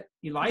 but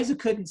Eliza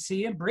couldn't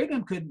see him,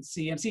 Brigham couldn't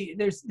see him. See,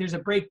 there's a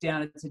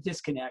breakdown, it's a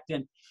disconnect,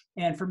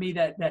 and for me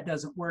that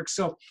doesn't work.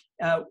 So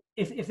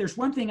if there's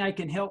one thing I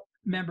can help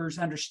members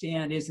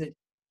understand, is that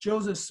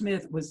Joseph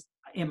Smith was,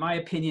 in my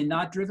opinion,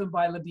 not driven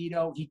by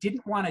libido. He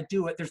didn't want to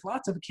do it. There's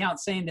lots of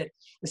accounts saying that,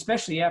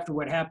 especially after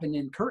what happened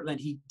in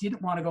Kirtland, he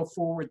didn't want to go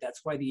forward.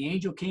 That's why the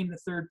angel came the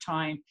 3rd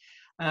time.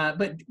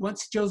 But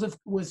once Joseph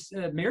was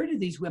married to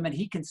these women,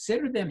 he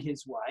considered them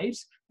his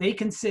wives. They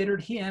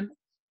considered him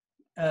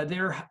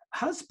their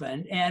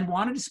husband and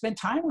wanted to spend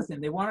time with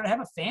him. They wanted to have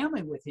a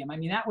family with him. I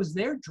mean, that was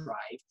their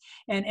drive.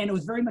 And it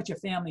was very much a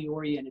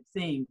family-oriented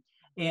thing.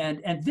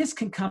 And this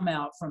can come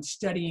out from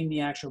studying the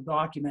actual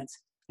documents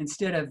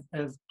instead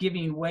of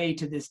giving way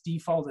to this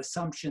default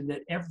assumption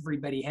that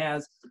everybody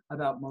has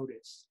about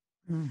motives.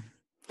 Mm.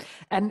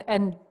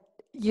 And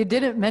you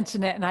didn't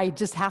mention it, and I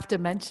just have to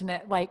mention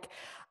it. Like,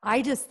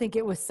 I just think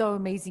it was so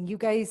amazing. You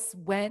guys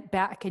went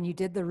back and you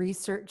did the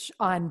research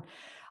on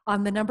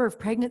the number of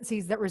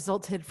pregnancies that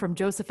resulted from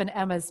Joseph and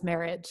Emma's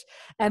marriage,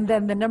 and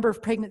then the number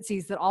of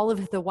pregnancies that all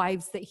of the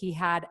wives that he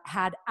had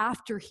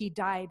after he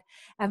died,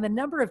 and the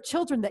number of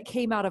children that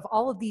came out of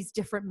all of these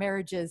different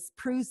marriages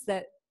proves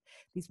that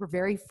these were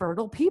very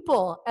fertile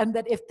people, and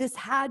that if this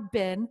had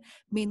been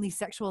mainly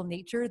sexual in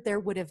nature, there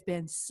would have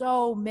been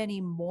so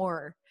many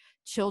more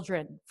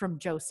children from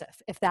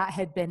Joseph if that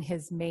had been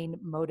his main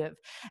motive.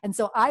 And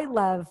so I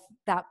love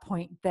that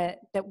point, that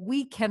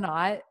we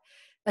cannot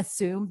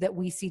assume that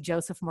we see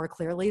Joseph more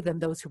clearly than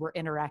those who were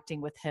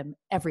interacting with him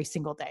every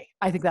single day.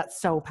 I think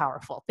that's so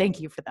powerful. Thank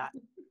you for that.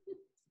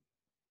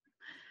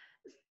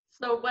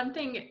 So one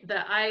thing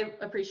that I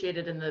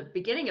appreciated in the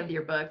beginning of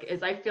your book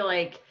is, I feel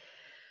like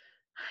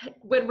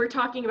when we're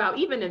talking about,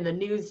 even in the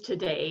news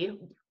today,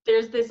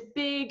 there's this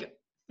big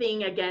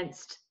thing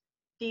against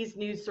these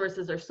news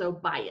sources are so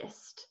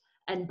biased,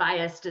 and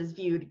biased is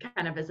viewed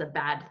kind of as a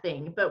bad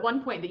thing. But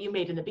one point that you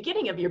made in the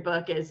beginning of your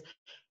book is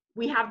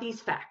we have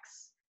these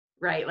facts,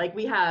 right? Like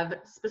we have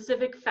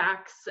specific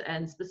facts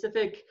and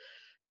specific,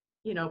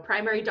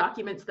 primary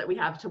documents that we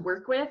have to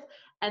work with.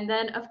 And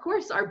then of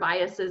course our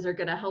biases are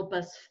going to help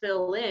us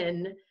fill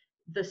in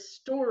the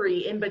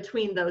story in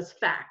between those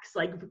facts.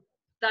 Like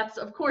that's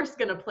of course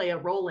going to play a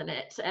role in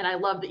it. And I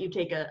love that you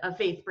take a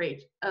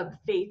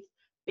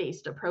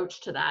faith-based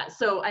approach to that.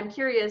 So I'm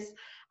curious,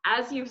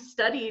 as you've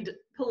studied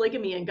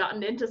polygamy and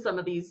gotten into some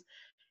of these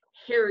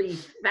hairy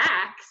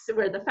facts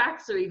where the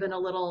facts are even a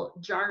little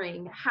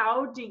jarring,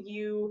 how do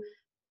you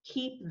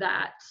keep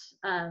that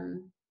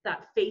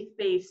that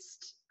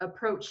faith-based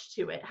approach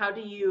to it? How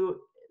do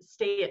you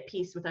stay at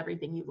peace with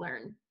everything you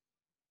learn?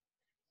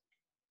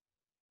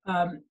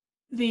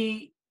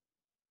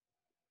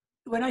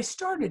 When I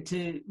started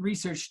to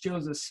research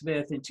Joseph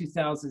Smith in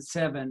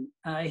 2007,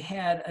 I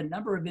had a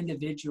number of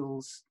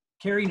individuals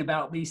caring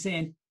about me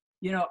saying,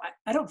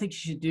 I don't think you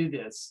should do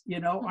this.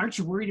 Aren't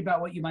you worried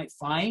about what you might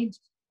find?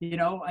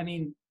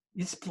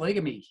 It's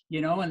polygamy,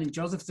 and then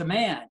Joseph's a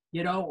man,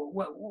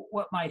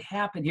 what might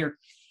happen here.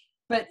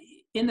 But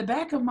in the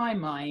back of my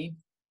mind,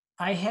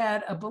 I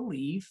had a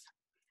belief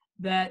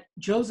that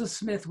Joseph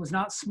Smith was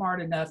not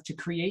smart enough to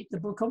create the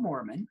Book of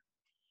Mormon.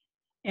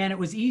 And it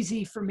was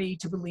easy for me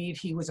to believe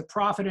he was a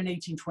prophet in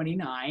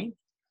 1829.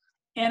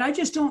 And I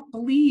just don't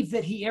believe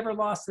that he ever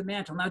lost the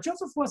mantle. Now,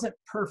 Joseph wasn't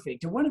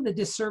perfect. And one of the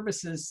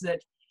disservices that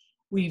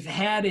we've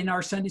had in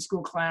our Sunday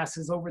school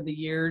classes over the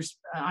years,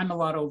 I'm a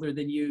lot older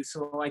than you,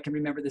 so I can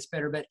remember this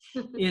better, but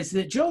is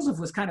that Joseph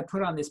was kind of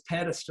put on this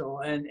pedestal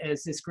and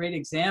as this great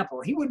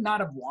example. He would not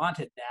have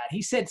wanted that.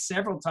 He said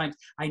several times,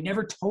 I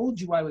never told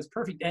you I was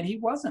perfect, and he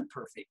wasn't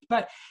perfect,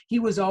 but he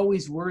was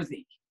always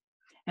worthy.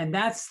 And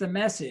that's the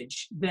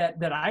message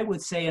that I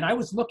would say, and I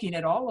was looking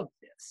at all of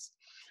this.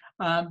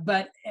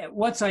 But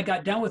once I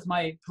got done with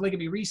my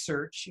polygamy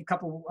research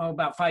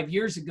about 5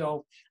 years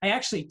ago, I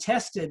actually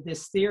tested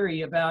this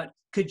theory about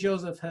could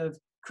Joseph have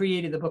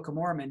created the Book of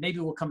Mormon? Maybe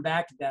we'll come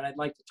back to that. I'd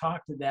like to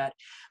talk to that.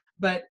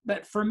 But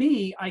for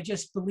me, I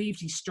just believed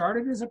he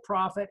started as a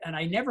prophet, and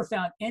I never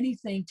found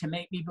anything to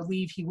make me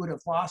believe he would have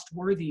lost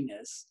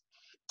worthiness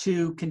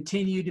to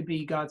continue to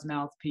be God's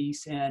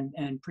mouthpiece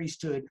and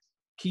priesthood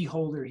key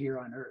holder here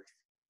on earth.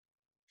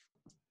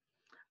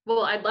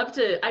 Well, I'd love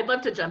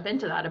to jump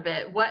into that a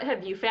bit. What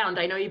have you found?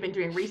 I know you've been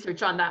doing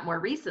research on that more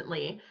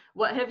recently.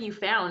 What have you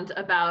found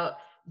about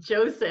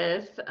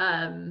Joseph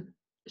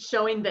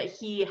showing that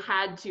he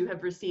had to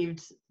have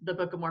received the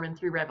Book of Mormon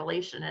through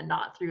revelation and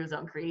not through his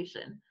own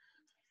creation?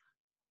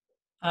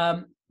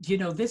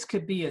 This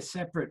could be a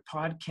separate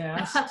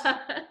podcast.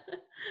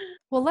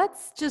 Well,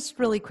 let's just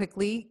really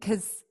quickly,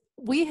 because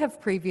we have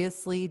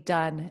previously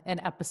done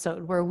an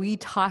episode where we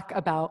talk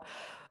about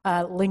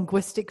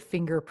linguistic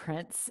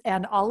fingerprints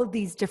and all of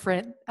these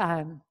different,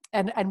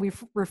 and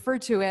we've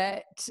referred to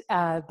it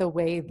the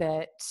way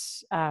that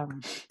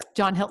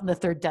John Hilton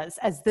III does,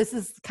 as this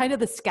is kind of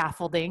the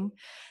scaffolding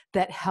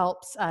that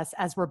helps us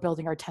as we're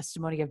building our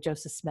testimony of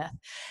Joseph Smith.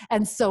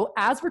 And so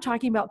as we're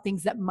talking about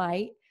things that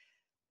might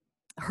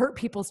hurt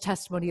people's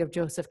testimony of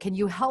Joseph, can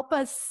you help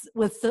us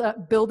with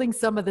building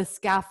some of the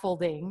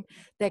scaffolding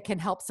that can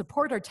help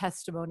support our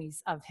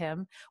testimonies of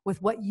him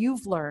with what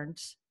you've learned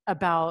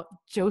about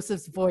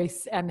Joseph's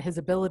voice and his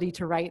ability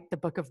to write the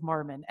Book of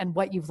Mormon and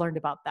what you've learned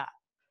about that?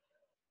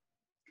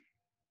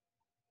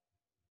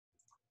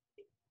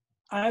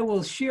 I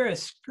will share a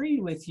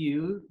screen with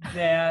you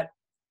that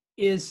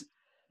is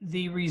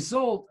the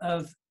result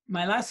of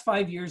my last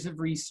 5 years of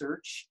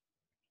research,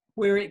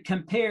 where it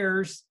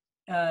compares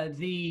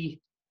the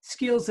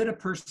skills that a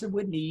person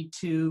would need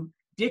to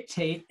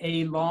dictate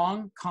a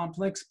long,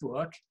 complex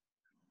book,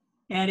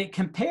 and it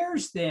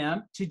compares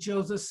them to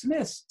Joseph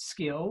Smith's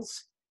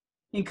skills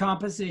in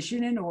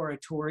composition and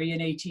oratory in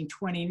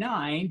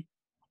 1829,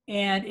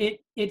 and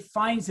it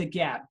finds a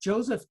gap.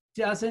 Joseph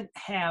doesn't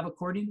have,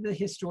 according to the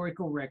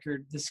historical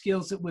record, the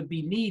skills that would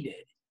be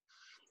needed,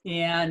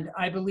 and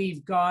I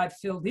believe God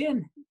filled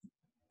in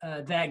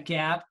that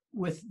gap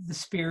with the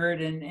Spirit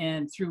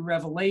and through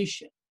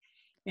revelation.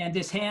 And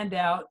this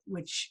handout,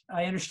 which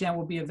I understand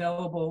will be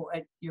available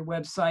at your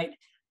website,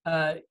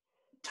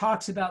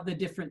 talks about the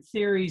different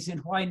theories and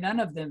why none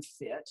of them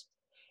fit.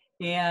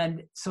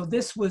 And so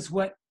this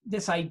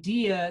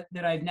idea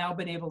that I've now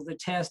been able to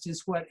test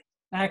is what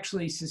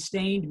actually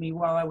sustained me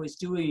while I was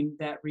doing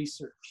that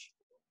research.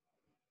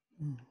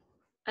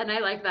 And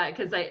I like that,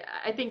 because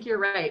I think you're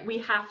right. We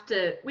have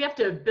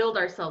to build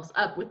ourselves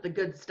up with the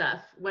good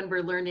stuff when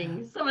we're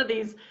learning some of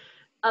these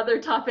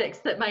other topics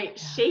that might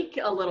shake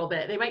a little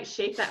bit. They might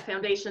shake that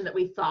foundation that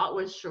we thought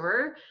was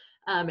sure.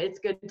 It's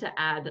good to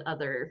add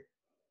other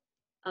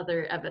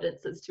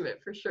evidences to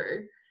it for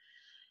sure.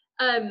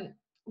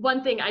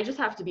 One thing, I just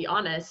have to be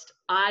honest,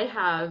 I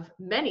have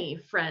many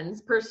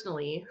friends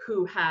personally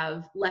who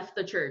have left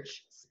the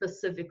church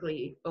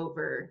specifically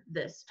over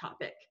this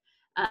topic.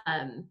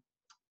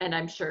 And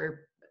I'm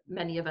sure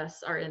many of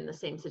us are in the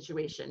same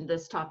situation.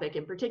 This topic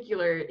in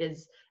particular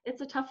it's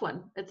a tough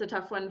one. It's a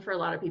tough one for a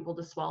lot of people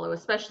to swallow,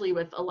 especially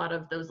with a lot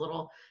of those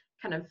little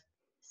kind of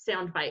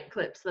soundbite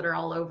clips that are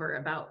all over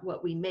about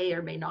what we may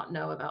or may not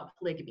know about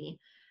polygamy.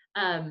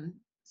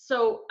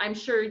 So I'm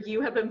sure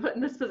you have been put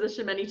in this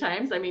position many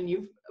times. I mean,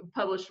 you've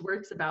published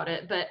works about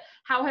it, but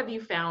how have you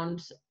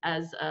found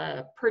as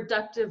a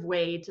productive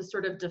way to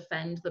sort of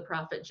defend the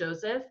prophet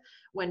Joseph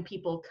when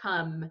people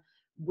come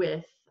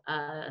with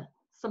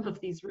some of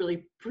these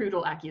really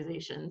brutal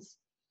accusations?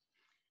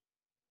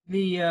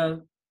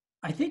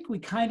 I think we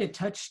kind of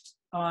touched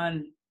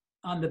on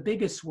the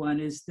biggest one,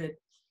 is that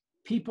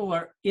people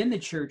are in the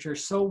church are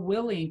so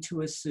willing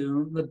to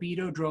assume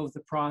libido drove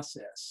the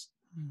process.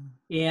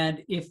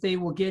 And if they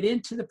will get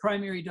into the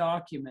primary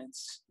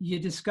documents, you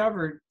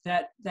discover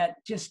that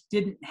just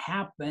didn't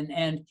happen.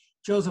 And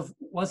Joseph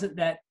wasn't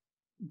that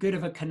good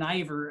of a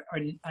conniver, or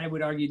I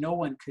would argue no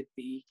one could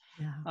be,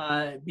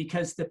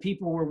 because the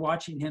people were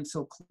watching him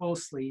so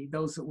closely,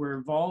 those that were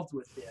involved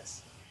with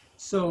this.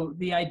 So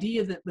the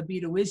idea that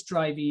libido is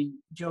driving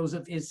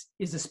Joseph is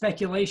a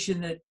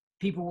speculation that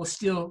people will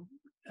still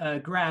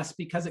grasp,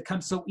 because it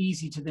comes so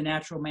easy to the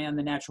natural man,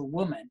 the natural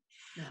woman.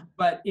 Yeah.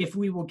 But if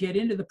we will get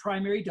into the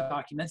primary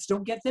documents,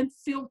 don't get them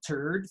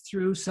filtered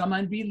through some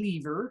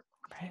unbeliever,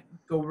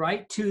 go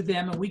right to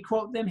them, and we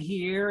quote them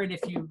here. And if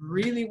you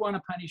really want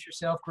to punish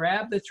yourself,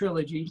 grab the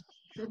trilogy,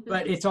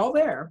 but it's all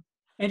there,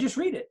 and just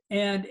read it.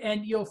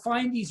 And you'll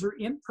find these are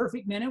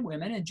imperfect men and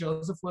women, and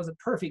Joseph wasn't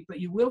perfect, but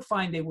you will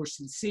find they were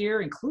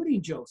sincere,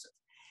 including Joseph,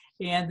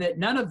 and that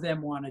none of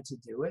them wanted to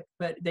do it,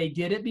 but they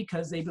did it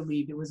because they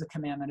believed it was a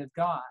commandment of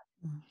God.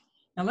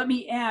 Now, let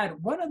me add,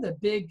 one of the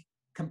big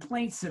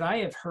complaints that I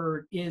have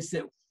heard is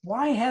that,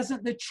 why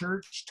hasn't the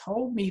church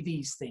told me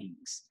these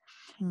things?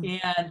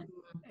 And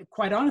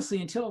quite honestly,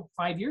 until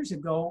 5 years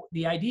ago,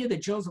 the idea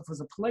that Joseph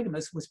was a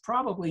polygamist was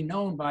probably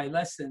known by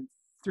less than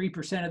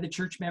 3% of the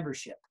church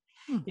membership.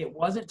 It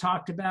wasn't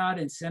talked about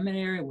in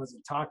seminary. It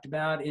wasn't talked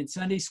about in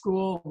Sunday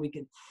school.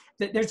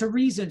 There's a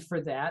reason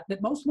for that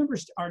most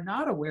members are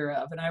not aware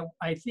of. And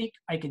I think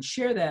I can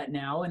share that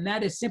now. And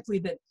that is simply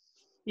that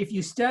if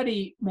you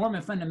study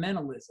Mormon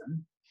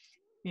fundamentalism,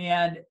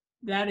 and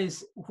that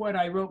is what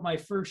I wrote my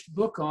first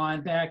book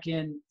on back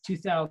in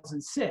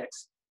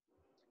 2006,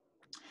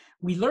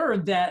 we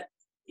learned that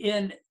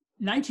in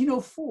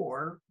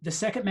 1904, the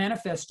Second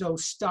Manifesto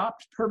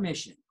stopped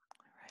permission.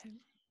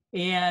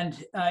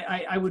 And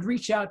I would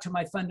reach out to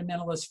my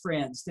fundamentalist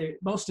friends.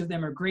 Most of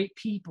them are great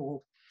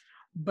people.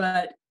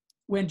 But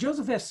when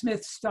Joseph F.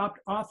 Smith stopped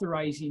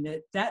authorizing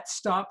it, that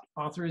stopped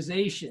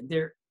authorization.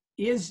 There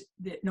is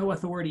no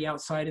authority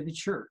outside of the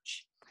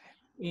church.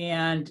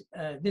 And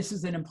this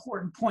is an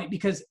important point,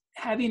 because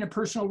having a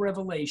personal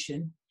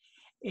revelation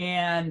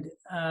and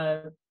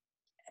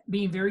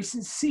being very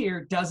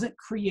sincere doesn't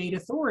create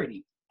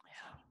authority.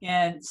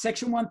 And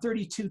section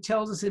 132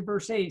 tells us in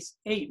verse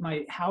 8,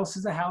 my house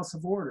is a house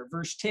of order.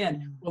 Verse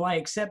 10, will I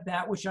accept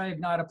that which I have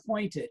not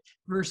appointed?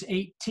 Verse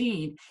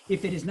 18,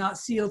 if it is not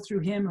sealed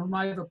through him whom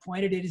I have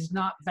appointed, it is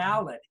not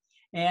valid.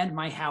 And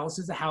my house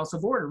is a house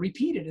of order.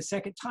 Repeated a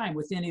second time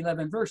within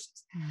 11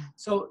 verses.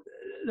 So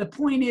the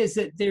point is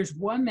that there's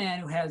one man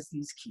who has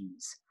these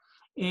keys.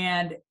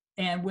 And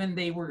when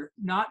they were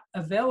not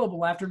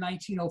available after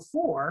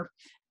 1904,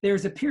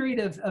 there's a period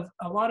of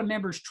a lot of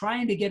members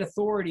trying to get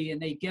authority,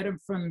 and they get them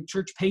from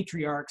church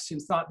patriarchs who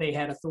thought they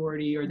had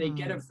authority, or they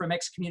get them from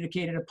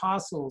excommunicated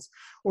apostles,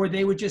 or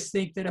they would just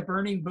think that a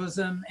burning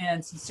bosom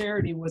and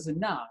sincerity was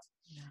enough.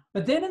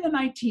 But then in the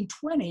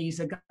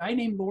 1920s, a guy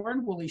named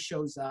Loren Woolley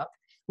shows up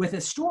with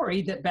a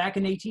story that back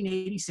in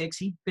 1886,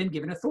 he'd been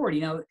given authority.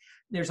 Now,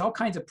 there's all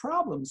kinds of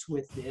problems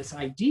with this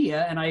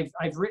idea, and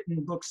I've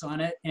written books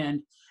on it.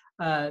 And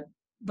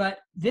but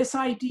this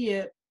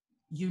idea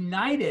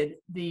united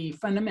the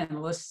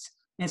fundamentalists.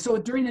 And so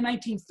during the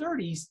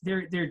 1930s,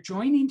 they're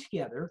joining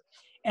together,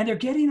 and they're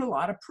getting a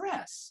lot of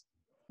press.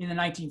 In the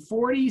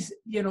 1940s,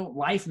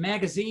 Life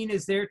magazine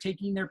is there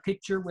taking their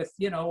picture with,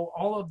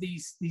 all of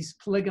these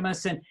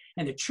polygamists, and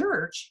the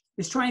church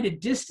is trying to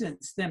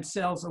distance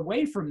themselves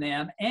away from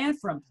them and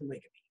from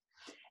polygamy.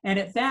 And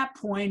at that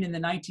point in the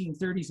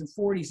 1930s and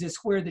 40s is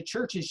where the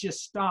church is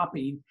just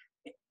stopping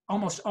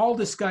almost all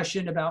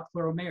discussion about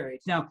plural marriage.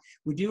 Now,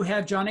 we do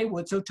have John A.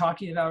 Woodsoe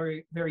talking about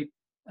very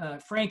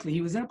frankly,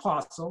 he was an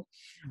apostle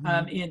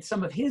in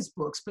some of his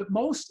books, but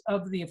most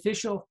of the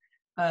official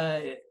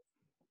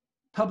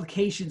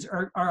publications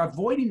are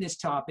avoiding this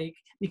topic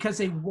because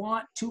they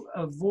want to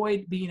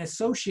avoid being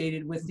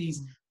associated with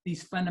these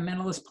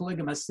fundamentalist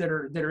polygamists that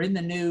are in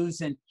the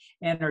news and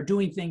are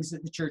doing things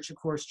that the church, of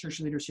course, church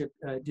leadership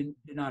did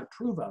not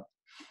approve of.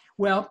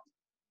 Well,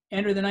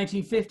 enter the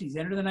 1950s,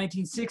 enter the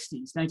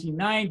 1960s,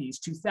 1990s,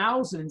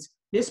 2000s,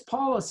 this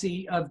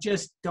policy of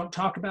just don't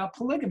talk about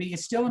polygamy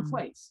is still in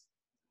place.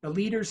 The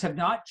leaders have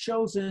not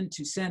chosen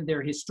to send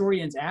their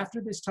historians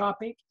after this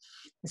topic.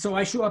 So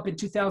I show up in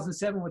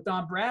 2007 with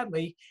Don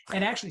Bradley,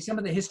 and actually some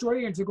of the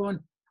historians are going,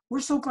 we're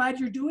so glad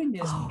you're doing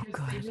this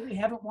because they really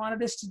haven't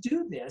wanted us to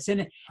do this.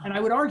 And I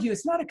would argue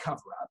it's not a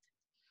cover-up.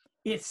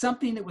 it's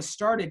something that was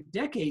started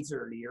decades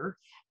earlier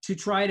to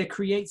try to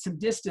create some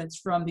distance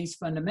from these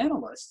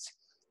fundamentalists.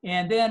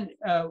 And then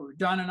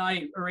Don and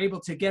I are able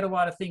to get a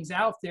lot of things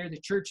out there. The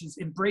church is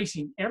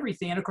embracing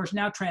everything. And of course,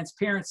 now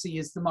transparency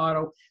is the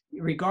motto,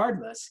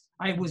 regardless.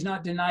 I was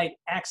not denied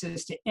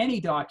access to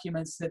any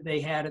documents that they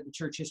had at the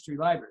Church History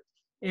Library,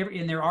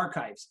 in their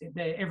archives.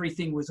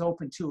 Everything was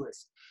open to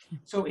us.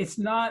 So it's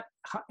not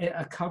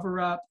a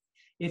cover-up.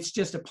 It's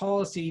just a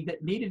policy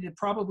that needed to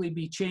probably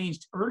be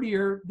changed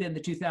earlier than the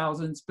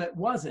 2000s, but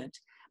wasn't.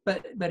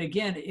 But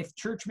again, if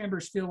church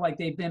members feel like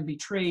they've been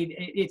betrayed,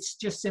 it's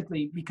just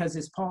simply because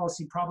this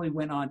policy probably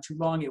went on too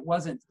long. It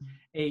wasn't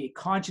a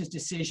conscious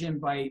decision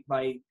by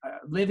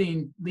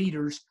living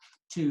leaders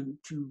to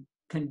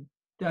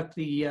conduct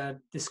the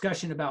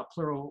discussion about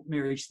plural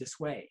marriage this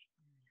way.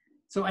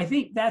 So I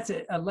think that's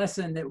a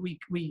lesson that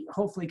we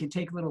hopefully can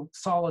take a little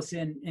solace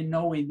in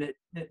knowing that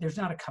there's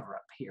not a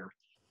cover-up here,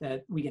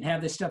 that we can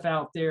have this stuff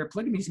out there.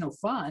 Polygamy is no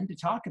fun to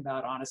talk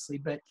about, honestly,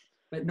 but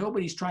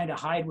nobody's trying to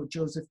hide what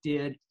Joseph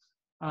did.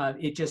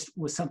 It just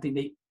was something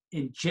that,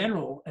 in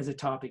general, as a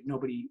topic,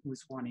 nobody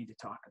was wanting to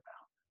talk about.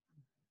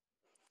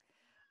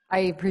 I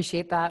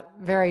appreciate that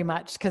very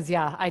much, because,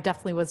 yeah, I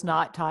definitely was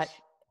not taught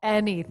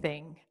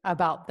anything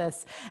about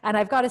this. And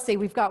I've got to say,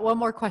 we've got one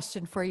more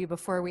question for you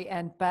before we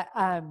end, but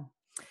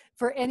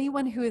for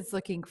anyone who is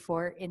looking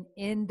for an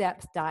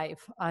in-depth dive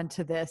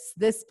onto this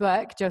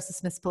book, Joseph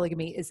Smith's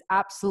Polygamy, is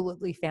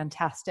absolutely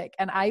fantastic.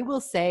 And I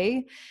will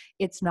say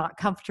it's not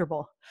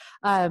comfortable.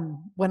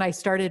 When I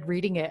started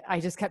reading it, I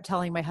just kept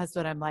telling my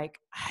husband, I'm like,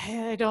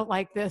 I don't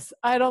like this.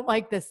 I don't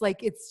like this.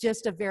 Like, it's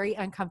just a very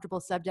uncomfortable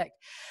subject.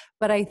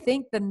 But I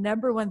think the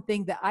number one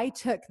thing that I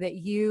took that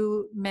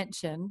you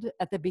mentioned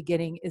at the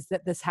beginning is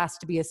that this has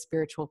to be a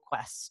spiritual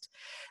quest,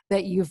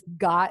 that you've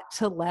got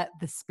to let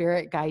the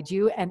Spirit guide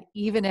you. And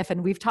even if,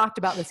 and we've talked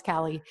about this,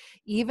 Callie,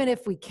 even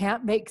if we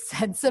can't make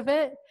sense of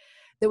it,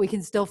 that we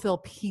can still feel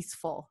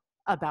peaceful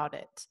about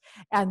it.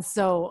 And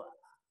so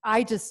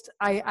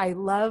I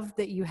love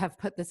that you have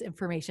put this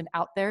information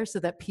out there so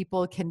that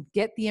people can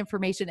get the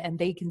information and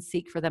they can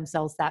seek for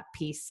themselves that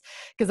peace.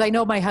 Because I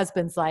know my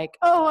husband's like,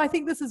 oh, I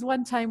think this is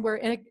one time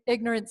where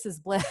ignorance is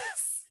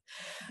bliss.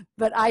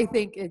 But I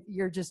think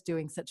you're just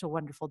doing such a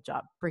wonderful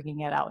job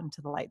bringing it out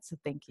into the light. So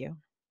thank you.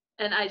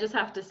 And I just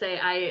have to say,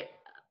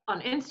 on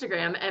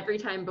Instagram, every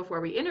time before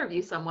we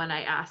interview someone,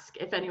 I ask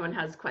if anyone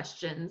has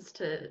questions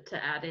to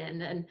add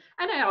in. And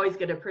I always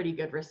get a pretty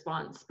good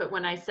response. But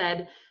when I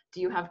said, do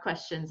you have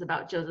questions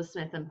about Joseph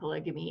Smith and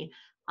polygamy,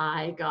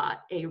 I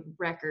got a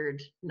record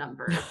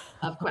number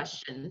of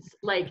questions.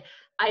 Like,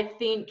 I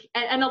think,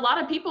 and a lot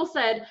of people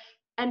said,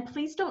 and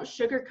please don't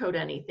sugarcoat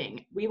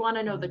anything. We want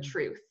to know the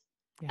truth.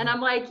 Yeah. And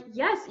I'm like,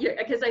 yes,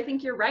 because I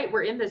think you're right.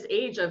 We're in this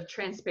age of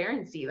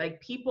transparency.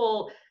 Like,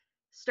 people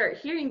start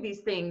hearing these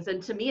things.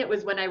 And to me, it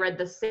was when I read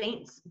the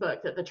Saints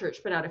book that the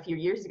church put out a few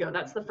years ago.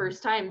 That's the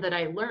first time that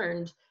I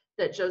learned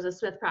that Joseph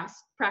Smith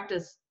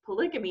practiced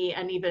polygamy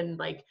and even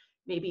like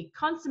maybe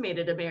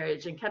consummated a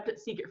marriage and kept it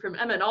secret from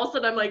Emma. And all of a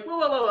sudden I'm like,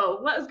 whoa,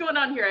 what is going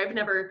on here? I've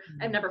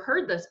never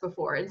heard this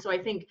before. And so I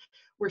think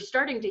we're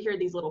starting to hear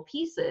these little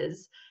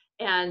pieces,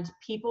 and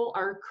people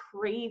are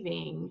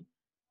craving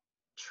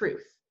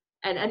truth.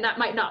 And that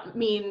might not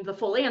mean the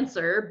full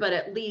answer, but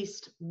at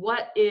least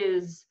what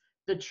is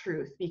the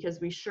truth?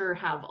 Because we sure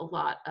have a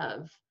lot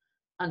of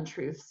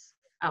untruths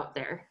out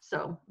there.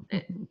 So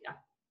yeah,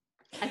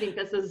 I think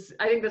this is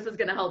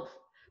going to help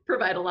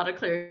provide a lot of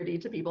clarity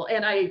to people.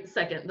 And I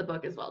second the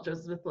book as well,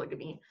 Joseph Smith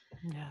Polygamy.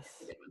 Yes.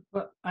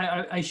 Well,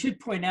 I should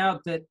point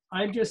out that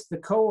I'm just the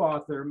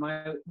co-author.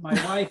 My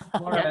wife,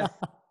 Laura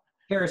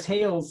Harris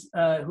Hales,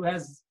 who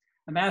has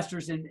a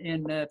master's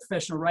in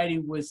professional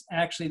writing, was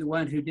actually the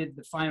one who did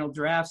the final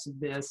drafts of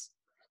this.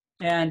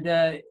 And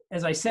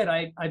as I said,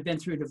 I've been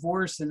through a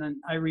divorce, and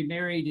then I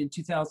remarried in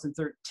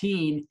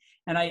 2013.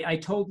 And I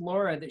told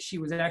Laura that she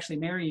was actually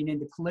marrying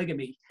into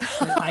polygamy.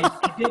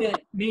 I didn't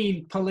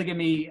mean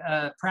polygamy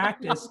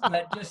practice,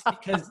 but just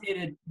because it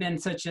had been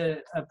such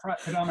a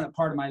predominant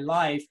part of my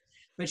life.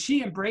 But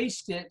she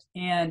embraced it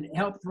and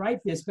helped write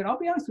this. But I'll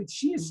be honest with you,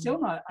 she is still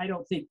not, I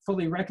don't think,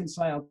 fully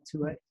reconciled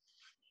to it.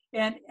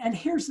 And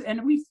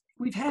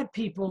we've had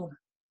people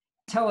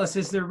tell us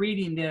as they're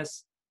reading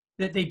this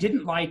that they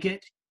didn't like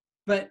it,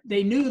 but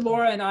they knew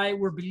Laura and I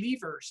were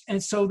believers,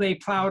 and so they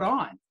plowed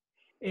on.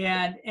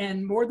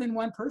 And more than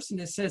one person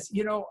that says,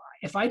 you know,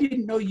 if I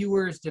didn't know you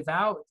were as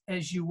devout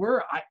as you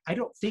were, I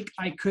don't think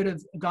I could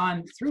have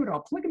gone through it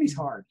all. Polygamy's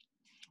hard.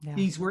 Yeah.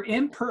 These were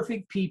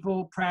imperfect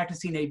people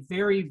practicing a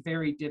very,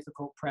 very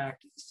difficult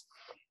practice.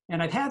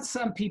 And I've had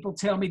some people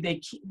tell me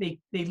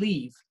they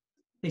leave.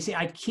 They say,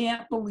 I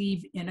can't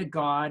believe in a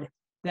God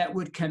that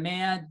would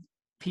command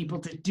people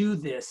to do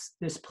this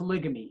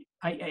polygamy.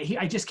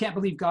 I just can't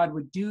believe God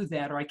would do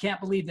that, or I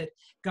can't believe that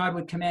God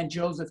would command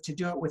Joseph to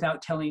do it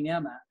without telling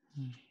Emma.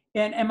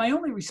 And my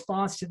only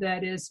response to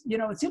that is, you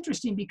know, it's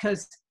interesting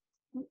because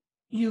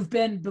you've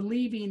been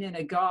believing in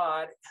a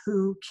God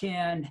who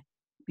can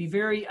be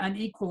very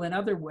unequal in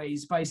other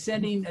ways by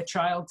sending a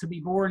child to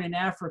be born in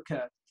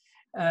Africa,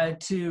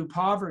 to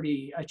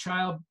poverty, a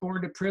child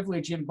born to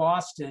privilege in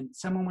Boston,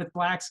 someone with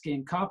black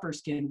skin, copper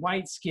skin,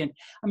 white skin.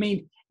 I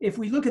mean, if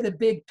we look at the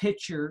big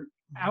picture,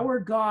 our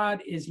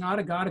God is not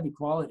a God of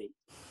equality.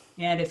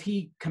 And if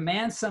he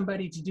commands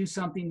somebody to do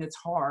something that's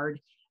hard,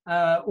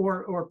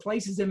 or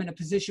places them in a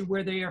position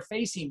where they are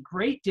facing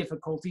great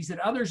difficulties that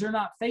others are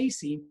not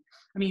facing,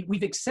 I mean,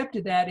 we've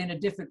accepted that in a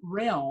different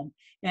realm.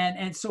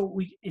 And so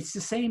it's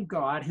the same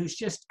God who's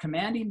just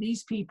commanding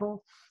these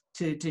people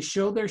to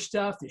show their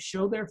stuff, to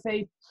show their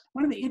faith.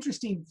 One of the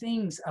interesting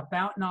things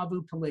about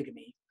Nauvoo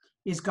polygamy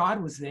is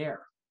God was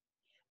there.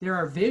 There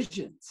are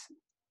visions.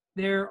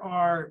 There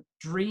are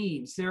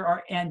dreams. There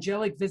are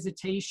angelic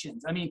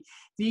visitations. I mean,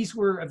 these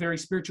were a very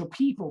spiritual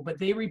people, but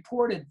they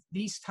reported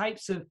these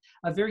types of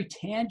very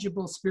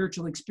tangible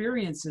spiritual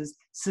experiences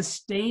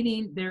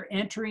sustaining their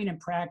entering and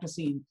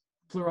practicing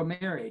plural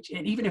marriage.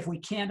 And even if we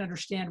can't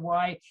understand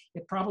why,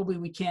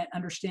 we can't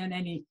understand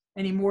any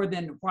more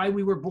than why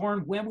we were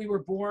born, when we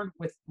were born,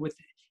 with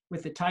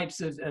the types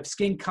of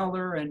skin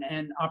color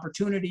and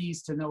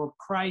opportunities to know of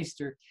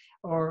Christ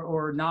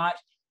or not.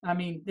 I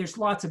mean, there's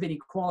lots of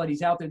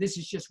inequalities out there. This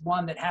is just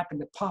one that happened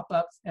to pop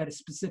up at a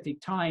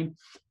specific time.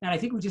 And I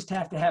think we just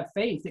have to have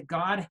faith that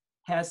God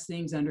has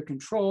things under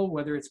control,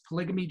 whether it's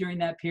polygamy during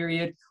that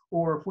period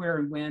or where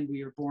and when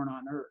we are born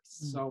on earth.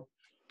 So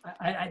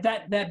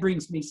that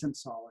brings me some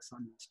solace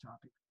on this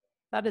topic.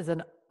 That is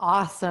an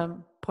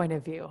awesome point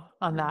of view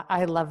on that.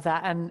 I love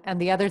that.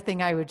 And the other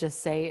thing I would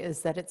just say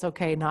is that it's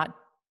okay not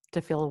to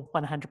feel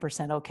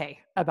 100% okay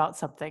about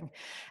something,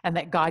 and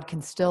that God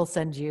can still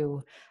send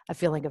you a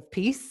feeling of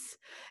peace,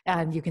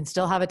 and you can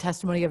still have a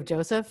testimony of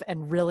Joseph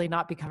and really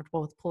not be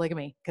comfortable with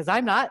polygamy, because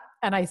I'm not,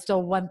 and I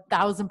still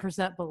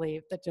 1000%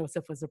 believe that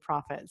Joseph was a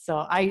prophet.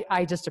 So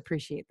I just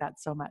appreciate that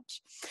so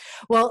much.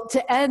 Well,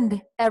 to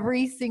end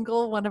every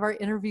single one of our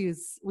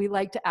interviews, we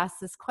like to ask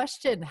this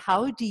question: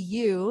 how do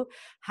you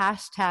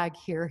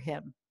 #hear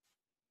him?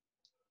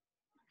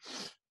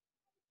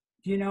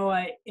 You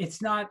know,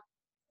 it's not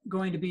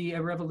going to be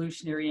a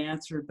revolutionary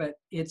answer, but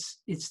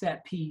it's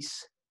that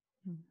peace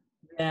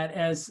that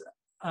as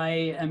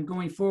I am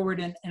going forward,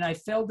 and I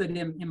felt it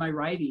in my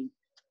writing,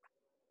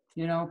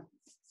 you know,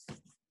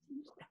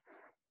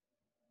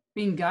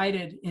 being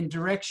guided in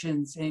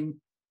directions and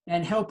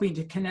helping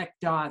to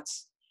connect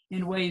dots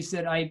in ways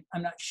that I'm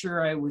not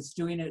sure I was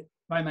doing it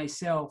by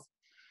myself,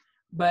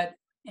 but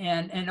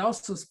and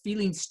also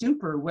feeling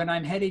stupor when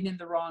I'm heading in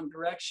the wrong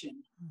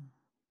direction.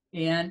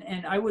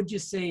 And I would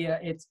just say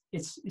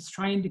it's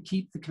trying to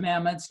keep the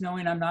commandments,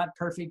 knowing I'm not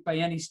perfect by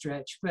any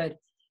stretch, but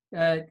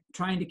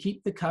trying to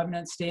keep the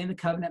covenant, stay in the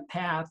covenant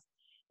path,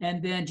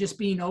 and then just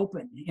being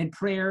open in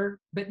prayer,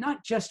 but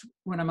not just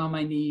when I'm on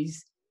my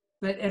knees,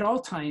 but at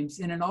all times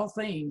and in all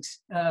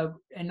things,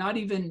 and not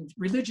even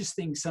religious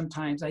things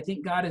sometimes. I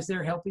think God is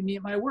there helping me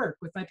at my work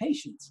with my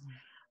patients.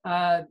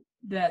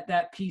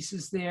 That peace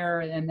is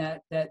there, and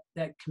that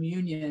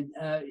communion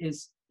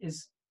is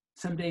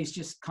some days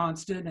just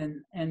constant,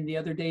 and the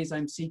other days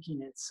I'm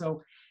seeking it.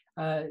 So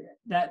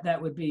that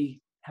would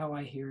be how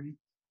I hear him.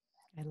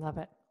 I love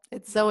it.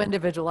 It's so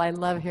individual. I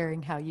love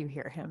hearing how you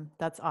hear him.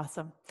 That's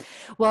awesome.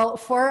 Well,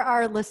 for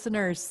our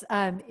listeners,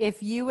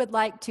 if you would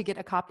like to get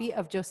a copy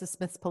of Joseph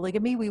Smith's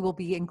Polygamy, we will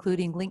be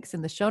including links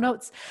in the show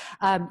notes.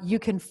 You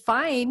can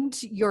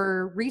find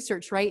your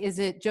research, right? Is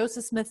it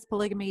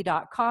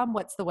josephsmithspolygamy.com?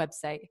 What's the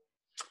website?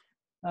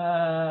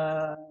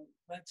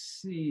 Let's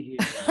see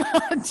here.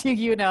 Do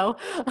you know?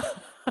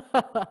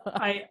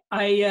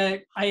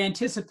 I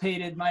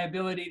anticipated my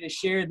ability to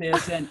share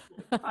this, and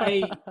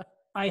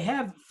I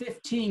have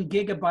 15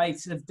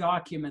 gigabytes of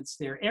documents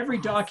there. Every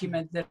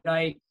document that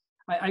I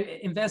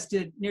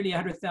invested nearly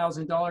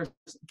 $100,000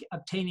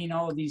 obtaining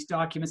all of these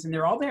documents, and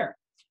they're all there.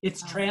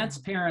 It's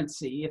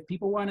transparency. If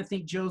people want to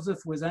think Joseph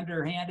was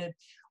underhanded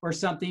or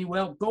something,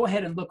 well, go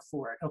ahead and look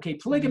for it. Okay,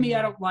 polygamy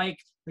I don't like,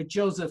 but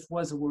Joseph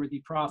was a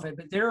worthy prophet.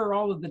 But there are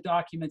all of the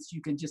documents.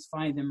 You can just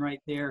find them right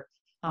there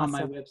on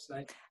my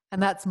website.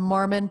 And that's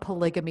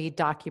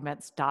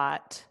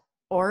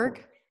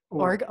mormonpolygamydocuments.org.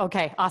 Org.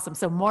 Okay, awesome.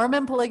 So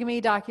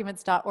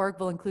mormonpolygamydocuments.org.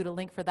 We'll include a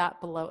link for that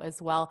below as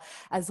well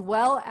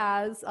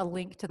as a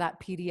link to that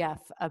PDF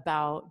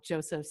about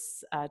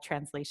Joseph's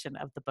translation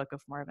of the Book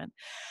of Mormon.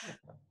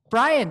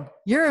 Brian,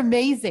 you're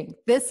amazing.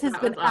 This has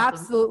been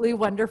absolutely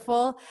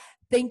wonderful.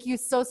 Thank you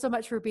so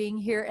much for being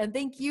here. And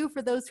thank you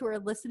for those who are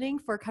listening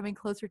for coming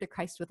closer to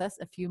Christ with us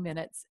a few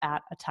minutes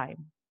at a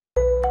time.